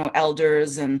 you know,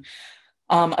 elders and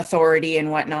authority and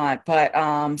whatnot.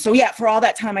 But so yeah, for all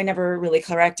that time, I never really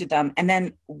corrected them. And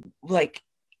then like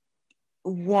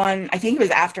I think it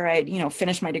was after I had, you know,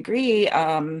 finished my degree,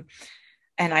 and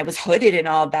I was hooded and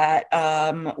all that,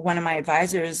 one of my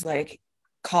advisors like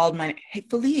called my, hey,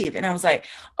 Fileve. And I was like,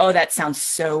 oh, that sounds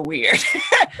so weird.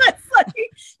 Like,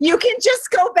 you can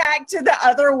just go back to the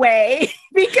other way,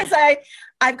 because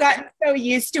I've gotten so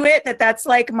used to it that's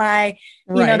like my,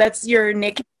 you know, that's your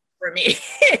nickname for me.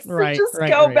 Just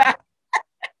go back.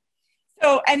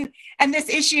 So, and this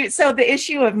issue, so the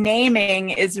issue of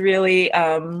naming is really,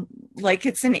 like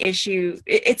it's an issue.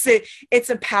 It's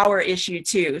a power issue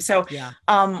too. So,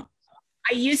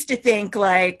 I used to think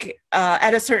like,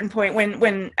 at a certain point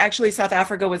when actually South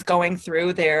Africa was going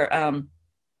through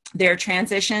their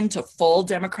transition to full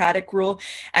democratic rule,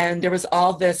 and there was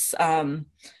all this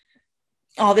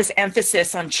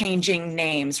emphasis on changing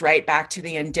names, right, back to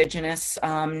the indigenous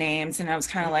names. And I was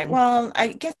kind of like, well, I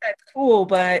guess that's cool,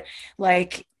 but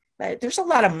like, there's a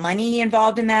lot of money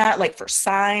involved in that, like for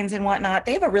signs and whatnot.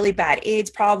 They have a really bad AIDS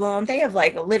problem. They have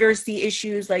like literacy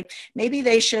issues. Like maybe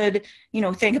they should, you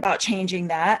know, think about changing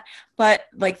that. But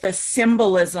like the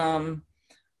symbolism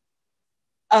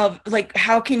of like,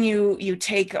 how can you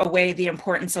take away the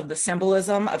importance of the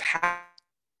symbolism of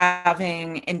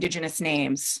having indigenous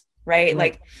names, right?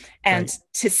 Like, and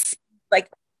to see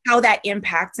like how that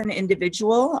impacts an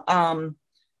individual.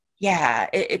 Yeah,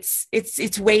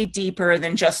 it's way deeper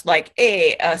than just like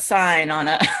a sign on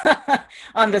a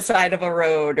on the side of a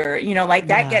road, or, you know, like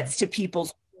that gets to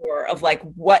people's core of like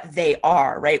what they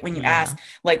are, right? When you ask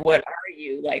like, what are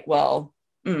you? Like, well,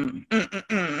 I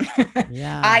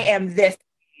am this,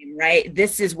 right?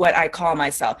 This is what I call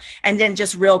myself. And then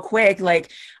just real quick,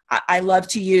 like I love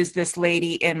to use this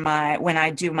lady when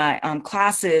I do my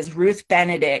classes, Ruth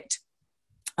Benedict.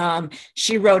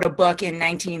 She wrote a book in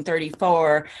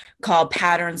 1934 called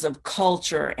Patterns of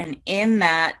Culture. And in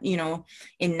that, you know,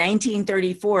 in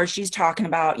 1934, she's talking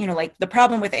about, you know, like the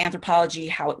problem with anthropology,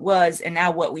 how it was, and now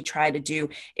what we try to do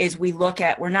is we're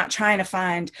not trying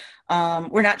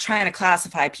to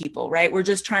classify people, right? We're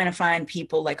just trying to find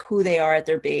people like who they are at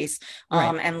their base,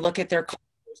 and look at their cultures.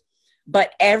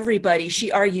 But everybody,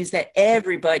 she argues that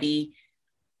everybody,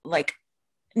 like,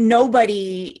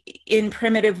 nobody in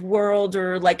primitive world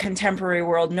or like contemporary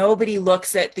world, nobody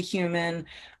looks at the human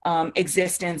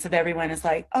existence of everyone as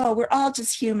like, oh, we're all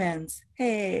just humans.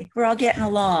 Hey, we're all getting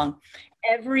along.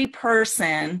 Every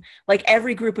person, like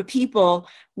every group of people,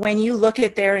 when you look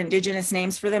at their indigenous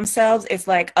names for themselves, it's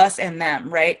like us and them,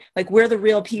 right? Like we're the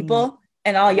real people,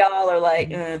 and all y'all are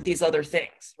like these other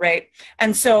things, right?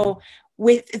 And so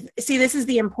this is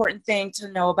the important thing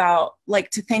to know about,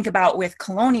 like to think about with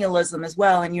colonialism as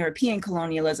well, and European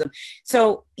colonialism.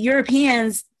 So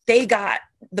Europeans, they got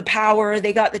the power,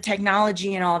 they got the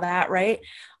technology and all that, right?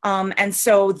 And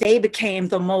so they became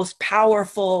the most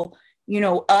powerful, you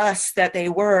know, us that they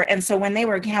were. And so when they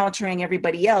were encountering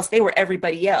everybody else, they were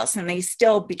everybody else, and they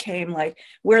still became like,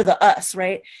 we're the us,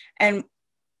 right? And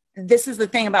this is the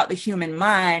thing about the human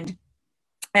mind.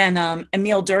 And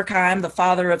Emile Durkheim, the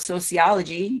father of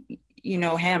sociology, you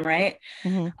know him, right?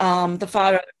 The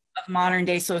father of modern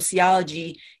day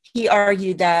sociology, he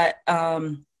argued that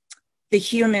the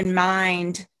human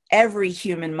mind, every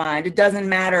human mind, it doesn't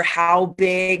matter how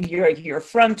big your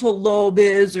frontal lobe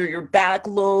is, or your back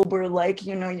lobe, or like,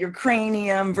 you know, your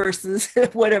cranium versus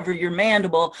whatever, your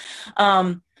mandible,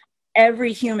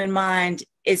 every human mind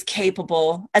is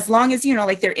capable, as long as, you know,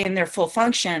 like they're in their full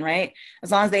function, right?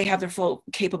 As long as they have their full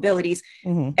capabilities,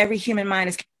 every human mind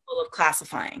is capable of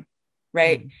classifying,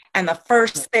 right? And the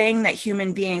first thing that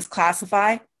human beings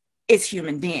classify is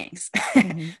human beings.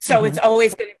 So it's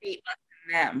always going to be us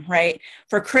and them, right?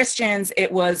 For Christians,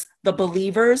 it was the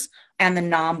believers and the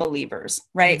non-believers,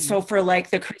 right? So for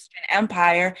like the Christian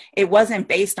empire, it wasn't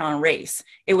based on race.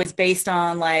 It was based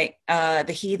on like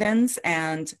the heathens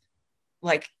and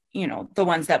like, you know, the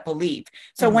ones that believe.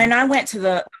 So when I went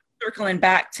to circling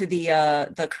back to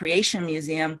the Creation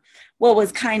Museum, what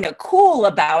was kind of cool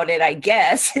about it, I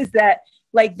guess, is that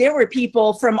like there were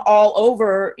people from all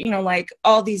over, you know, like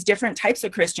all these different types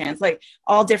of Christians, like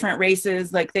all different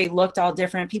races, like they looked all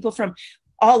different. People from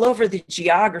all over the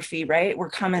geography, right, were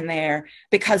coming there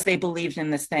because they believed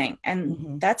in this thing.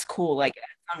 And that's cool, like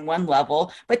on one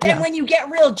level. But then when you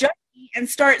get real judgy and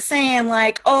start saying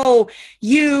like, oh,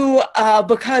 you,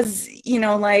 because, you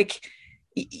know, like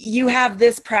you have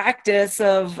this practice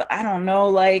of, I don't know,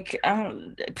 like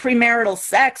premarital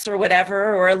sex or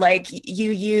whatever, or like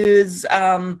you use,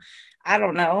 I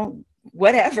don't know,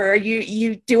 whatever,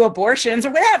 you do abortions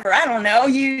or whatever, I don't know,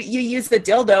 you use the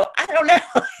dildo, I don't know.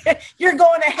 You're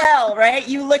going to hell, right?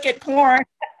 You look at porn.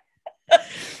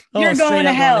 You're going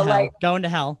to hell, like going to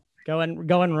hell,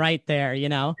 going right there, you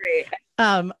know.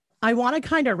 I want to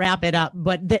kind of wrap it up,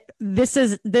 but this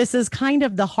is kind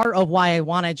of the heart of why I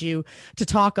wanted you to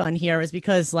talk on here, is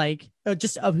because like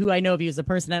just of who I know of you as a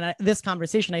person, and this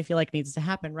conversation I feel like needs to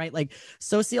happen, right? Like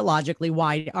sociologically,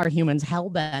 why are humans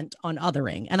hell bent on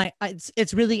othering? And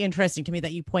it's really interesting to me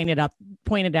that you pointed out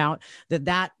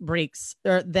that breaks,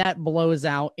 or that blows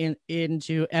out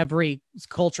into every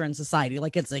culture and society.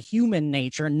 Like it's a human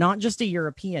nature, not just a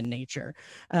European nature.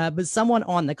 But someone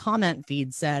on the comment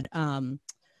feed said,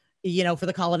 you know, for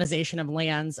the colonization of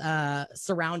lands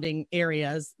surrounding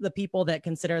areas, the people that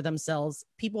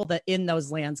in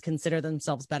those lands consider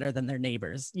themselves better than their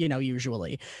neighbors, you know,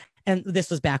 usually. And this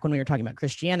was back when we were talking about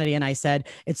Christianity. And I said,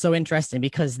 it's so interesting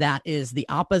because that is the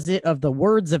opposite of the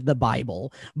words of the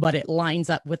Bible, but it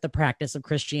lines up with the practice of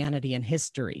Christianity and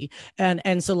history.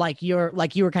 And so like you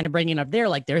were kind of bringing up there,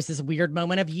 like there's this weird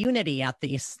moment of unity at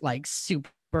these like super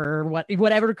or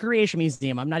whatever creation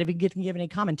museum. I'm not even getting to give any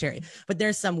commentary, but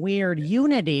there's some weird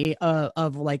unity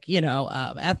of like, you know,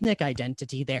 ethnic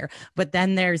identity there. But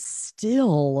then there's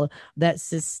still that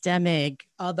systemic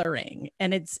othering.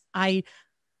 And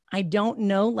I don't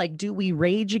know, like, do we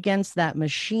rage against that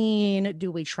machine?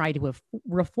 Do we try to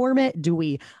reform it? Do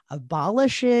we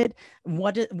abolish it?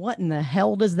 What in the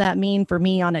hell does that mean for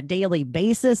me on a daily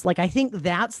basis? Like, I think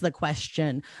that's the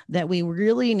question that we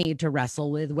really need to wrestle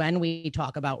with when we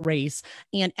talk about race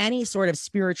and any sort of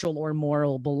spiritual or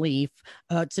moral belief.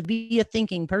 To be a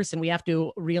thinking person, we have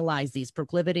to realize these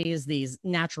proclivities, these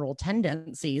natural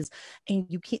tendencies. And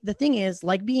the thing is,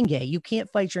 like being gay, you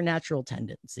can't fight your natural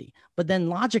tendency, but then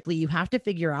logically, you have to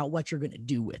figure out what you're going to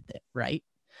do with it, right?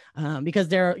 Because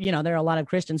there are a lot of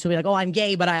Christians who be like, oh, I'm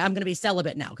gay, but I'm going to be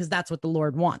celibate now because that's what the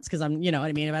Lord wants. Because I'm, you know what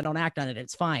I mean? If I don't act on it,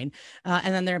 it's fine.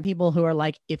 And then there are people who are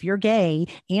like, if you're gay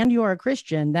and you're a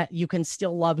Christian, that you can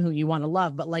still love who you want to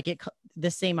love. But like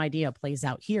the same idea plays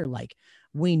out here. Like,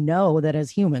 we know that as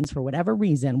humans, for whatever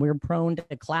reason, we're prone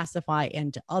to classify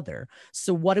and to other.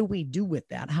 So what do we do with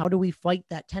that? How do we fight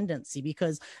that tendency?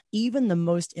 Because even the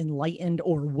most enlightened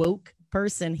or woke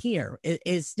person here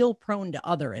is still prone to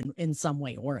other in some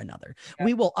way or another. Yeah.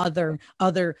 We will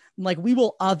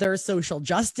other social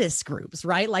justice groups,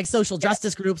 right? Like social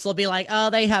justice groups will be like, oh,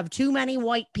 they have too many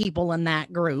white people in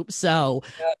that group, so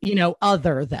you know,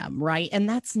 other them, right? And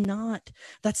that's not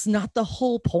the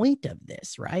whole point of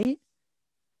this, right?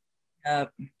 So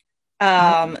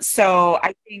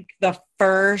I think the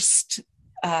first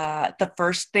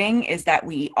thing is that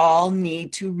we all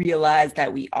need to realize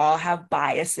that we all have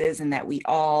biases and that we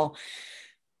all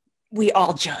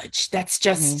judge. That's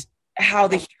just how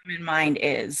the human mind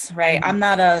is, right? I'm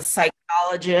not a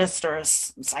psychologist or a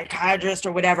psychiatrist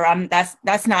or whatever.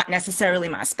 That's not necessarily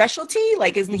my specialty,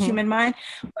 like is the human mind.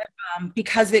 But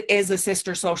because it is a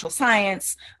sister social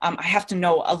science, I have to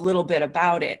know a little bit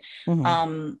about it.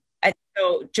 And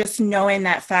so just knowing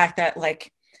that fact that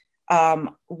like,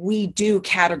 we do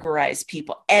categorize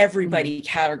people. Everybody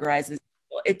categorizes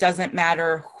people. It doesn't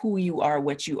matter who you are,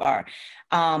 what you are.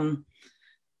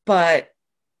 But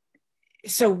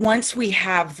so once we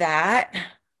have that,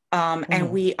 and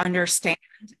we understand,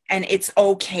 and it's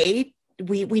okay,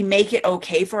 we make it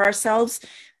okay for ourselves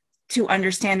to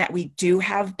understand that we do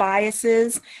have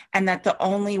biases, and that the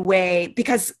only way,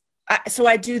 because so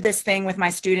I do this thing with my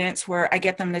students where I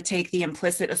get them to take the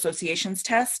implicit associations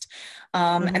test,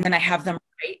 and then I have them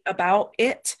write about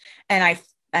it, and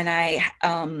I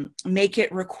make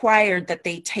it required that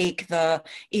they take the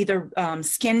either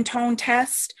skin tone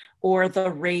test or the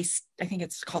race. I think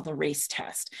it's called the race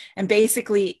test, and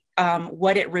basically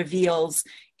what it reveals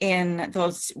in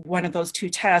one of those two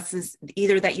tests is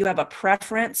either that you have a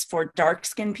preference for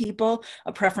dark-skinned people,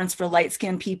 a preference for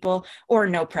light-skinned people, or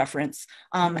no preference.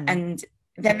 And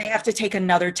then they have to take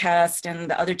another test, and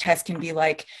the other test can be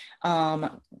like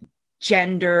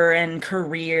gender and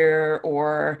career,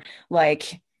 or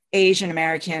like Asian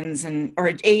Americans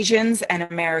or Asians and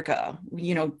America,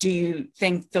 do you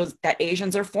think that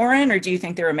Asians are foreign, or do you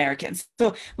think they're Americans?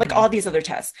 So like all these other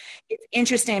tests, it's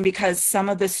interesting because some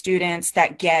of the students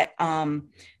that get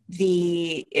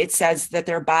it says that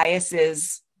their bias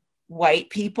is white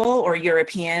people or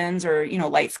Europeans or,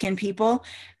 light skinned people.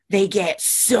 They get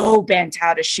so bent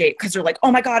out of shape because they're like,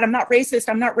 oh my God, I'm not racist.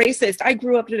 I'm not racist. I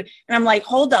grew up. And I'm like,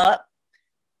 hold up.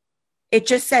 It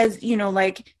just says,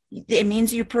 like, it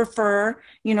means you prefer,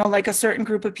 like a certain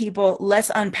group of people.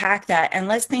 Let's unpack that. And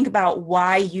let's think about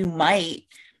why you might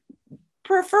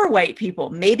prefer white people.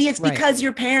 Maybe it's because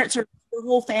your parents or your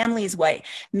whole family is white.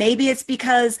 Maybe it's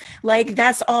because like,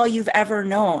 that's all you've ever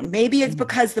known. Maybe it's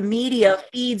because the media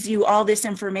feeds you all this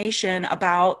information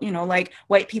about, like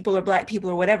white people or Black people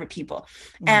or whatever people.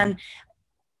 And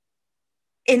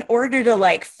in order to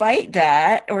like fight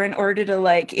that, or in order to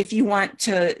like, if you want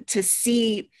to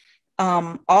see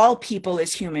all people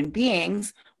as human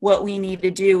beings, what we need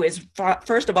to do is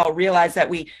first of all, realize that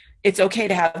it's okay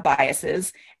to have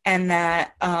biases, and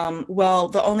that,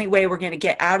 the only way we're going to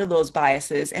get out of those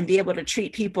biases and be able to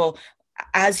treat people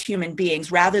as human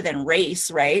beings rather than race,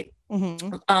 right?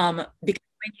 Because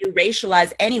when you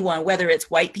racialize anyone, whether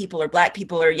it's white people or Black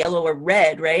people or yellow or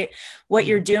red, right? What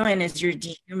you're doing is you're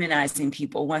dehumanizing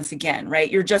people once again,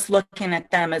 right? You're just looking at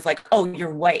them as like, oh,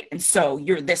 you're white, and so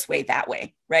you're this way, that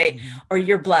way, right? Or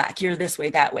you're Black, you're this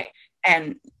way, that way.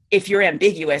 And if you're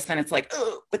ambiguous, then it's like,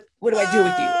 oh, what do I do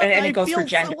with you? And it goes for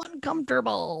gender. So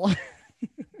uncomfortable.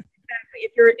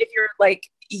 If you're like,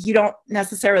 you don't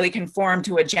necessarily conform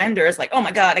to a gender, it's like, oh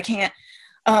my God, I can't.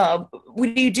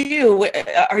 What do?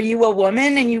 Are you a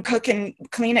woman and you cook and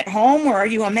clean at home, or are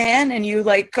you a man and you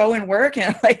like go and work?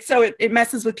 And like, so it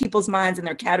messes with people's minds and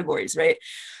their categories, right?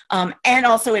 And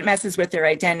also it messes with their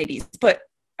identities. But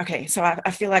okay, so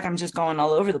I feel like I'm just going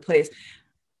all over the place.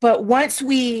 But once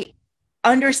we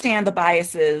understand the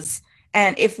biases,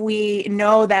 and if we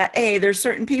know that, hey, there's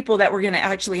certain people that we're going to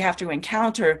actually have to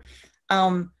encounter,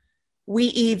 we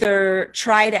either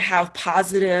try to have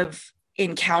positive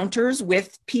encounters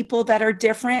with people that are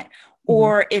different,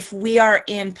 or if we are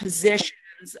in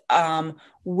positions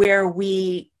where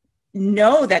we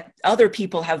know that other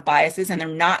people have biases and they're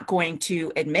not going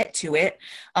to admit to it,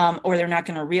 or they're not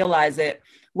going to realize it,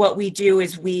 what we do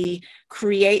is we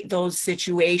create those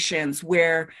situations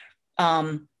where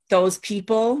those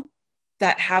people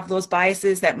that have those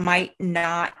biases that might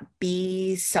not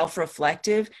be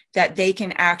self-reflective, that they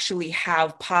can actually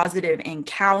have positive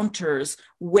encounters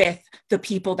with the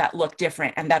people that look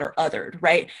different and that are othered,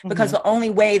 right? Because the only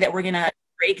way that we're going to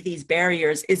break these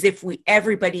barriers is if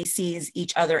everybody sees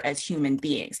each other as human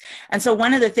beings. And so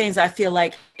one of the things I feel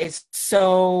like is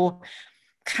so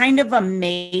kind of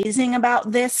amazing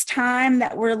about this time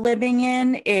that we're living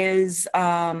in is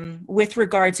with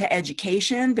regard to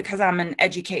education, because I'm an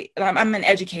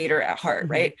educator at heart,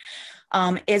 right?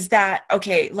 Is that,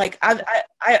 okay, like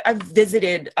I've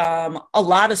visited a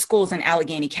lot of schools in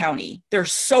Allegheny County. They're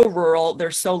so rural,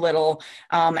 they're so little.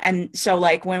 And so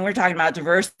like when we're talking about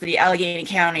diversity, Allegheny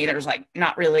County, there's like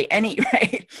not really any,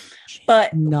 right?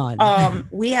 But none.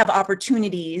 We have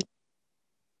opportunities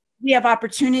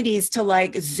to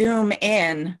like zoom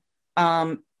in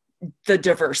the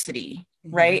diversity,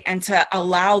 right? And to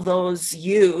allow those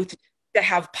youth to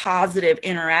have positive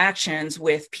interactions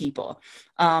with people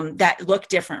that look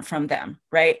different from them,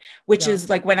 right? Which is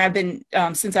like when I've been,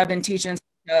 since I've been teaching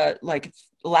like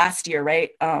last year, right?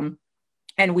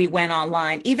 And we went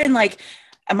online, even like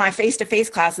my face-to-face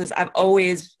classes, I've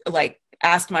always like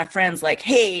asked my friends like,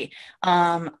 hey,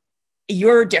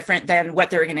 you're different than what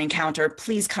they're going to encounter.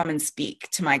 Please come and speak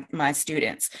to my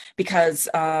students, because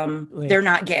they're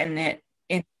not getting it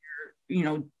in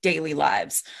their, daily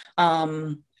lives.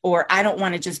 Or I don't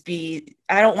want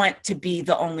to be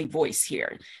the only voice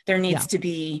here. There needs to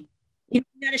be, we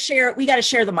got to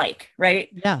share the mic, right?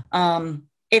 Yeah.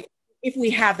 If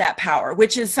we have that power,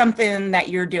 which is something that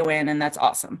you're doing, and that's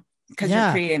awesome because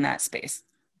you're creating that space.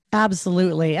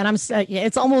 Absolutely. And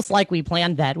it's almost like we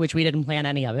planned that, which we didn't plan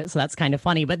any of it. So that's kind of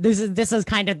funny, but this is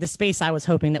kind of the space I was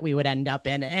hoping that we would end up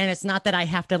in. And it's not that I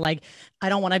have to I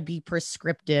don't want to be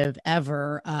prescriptive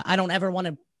ever. I don't ever want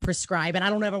to prescribe, and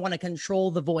I don't ever want to control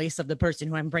the voice of the person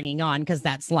who I'm bringing on, because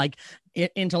that's like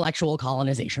intellectual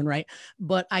colonization, right?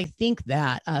 But I think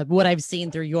that what I've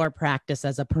seen through your practice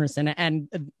as a person,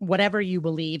 and whatever you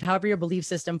believe, however your belief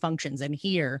system functions, and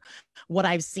here, what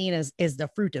I've seen is the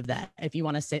fruit of that. If you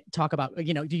want to talk about,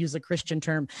 to use a Christian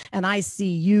term, and I see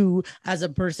you as a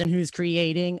person who's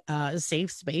creating a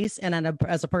safe space, and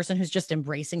as a person who's just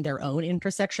embracing their own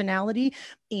intersectionality,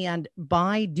 and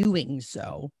by doing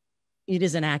so, it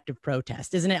is an act of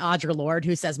protest. Isn't it Audre Lorde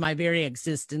who says my very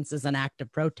existence is an act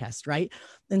of protest, right?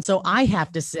 And so I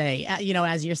have to say, you know,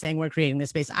 as you're saying, we're creating this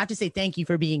space, I have to say thank you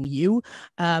for being you.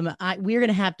 We're going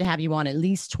to have you on at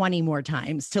least 20 more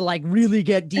times to like really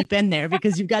get deep in there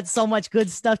because you've got so much good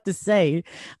stuff to say.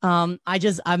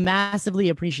 I massively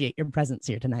appreciate your presence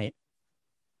here tonight.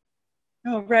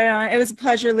 Oh, right on. It was a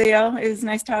pleasure, Leo. It was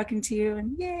nice talking to you,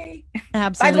 and yay.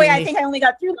 Absolutely. By the way, I think I only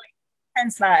got through like 10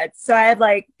 slides, so I had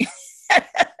like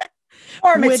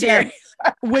more material.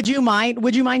 Would you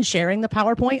mind sharing the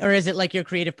PowerPoint, or is it like your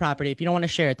creative property? If you don't want to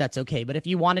share it, that's okay. But if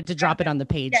you wanted to drop it on the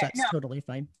page, that's totally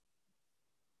fine.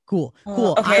 Cool.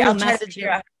 Okay, I will message you.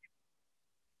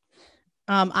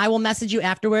 I will message you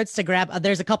afterwards to grab,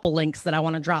 there's a couple links that I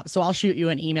want to drop. So I'll shoot you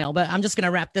an email, but I'm just going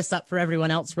to wrap this up for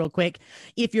everyone else real quick.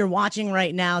 If you're watching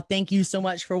right now, thank you so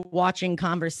much for watching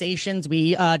Conversations.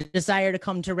 We desire to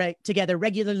come together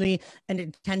regularly and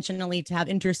intentionally to have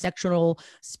intersectional,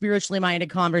 spiritually minded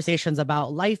conversations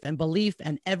about life and belief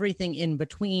and everything in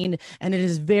between. And it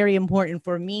is very important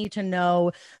for me to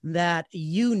know that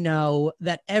you know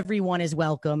that everyone is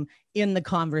welcome in the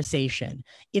conversation.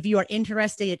 If you are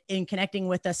interested in connecting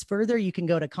with us further, you can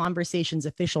go to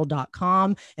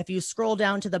conversationsofficial.com. If you scroll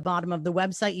down to the bottom of the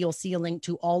website, you'll see a link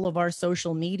to all of our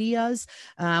social medias.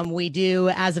 We do,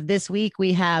 as of this week,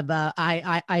 we have,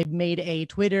 I made a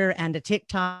Twitter and a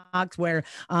TikTok where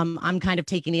I'm kind of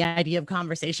taking the idea of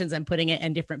conversations and putting it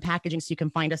in different packaging so you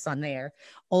can find us on there.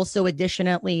 Also,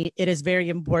 additionally, it is very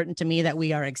important to me that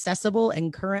we are accessible,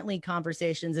 and currently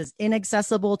Conversations is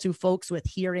inaccessible to folks with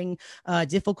hearing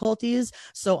difficulties.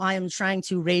 So I am trying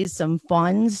to raise some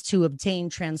funds to obtain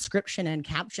transcription and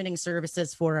captioning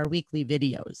services for our weekly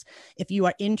videos. If you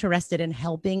are interested in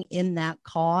helping in that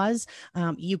cause,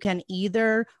 you can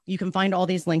find all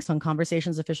these links on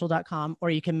conversationsofficial.com,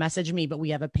 or you can message me, but we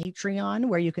have a Patreon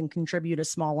where you can contribute a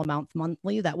small amount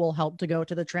monthly that will help to go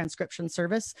to the transcription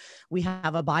service. We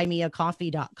have a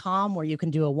buymeacoffee.com where you can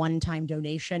do a one-time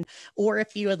donation, or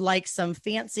if you would like some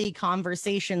fancy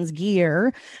Conversations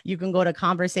gear, you can go to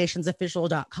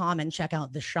conversationsofficial.com and check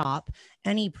out the shop.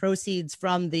 Any proceeds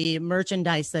from the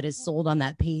merchandise that is sold on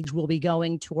that page will be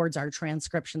going towards our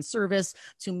transcription service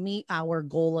to meet our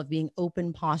goal of being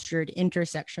open-postured,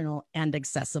 intersectional, and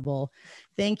accessible.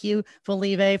 Thank you,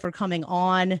 Fileve, for coming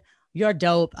on. You're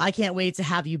dope. I can't wait to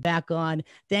have you back on.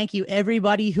 Thank you,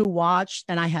 everybody who watched.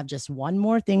 And I have just one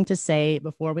more thing to say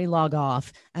before we log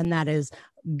off, and that is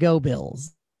go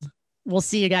Bills. We'll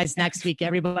see you guys next week.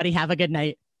 Everybody have a good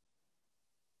night.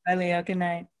 Bye, Leo. Good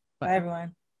night. Bye,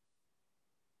 everyone.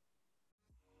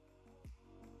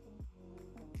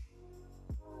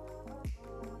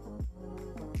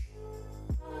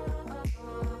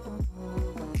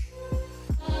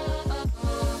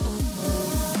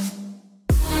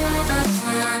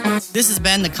 This has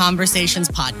been the Conversations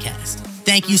Podcast.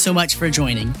 Thank you so much for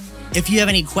joining. If you have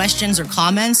any questions or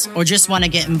comments, or just want to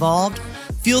get involved,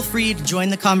 feel free to join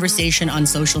the conversation on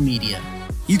social media.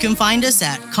 You can find us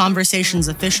at Conversations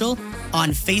Official on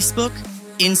Facebook,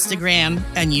 Instagram,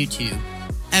 and YouTube.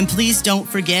 And please don't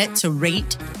forget to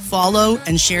rate, follow,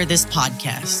 and share this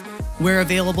podcast. We're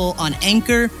available on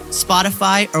Anchor,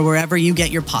 Spotify, or wherever you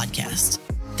get your podcasts.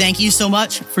 Thank you so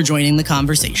much for joining the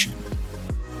conversation.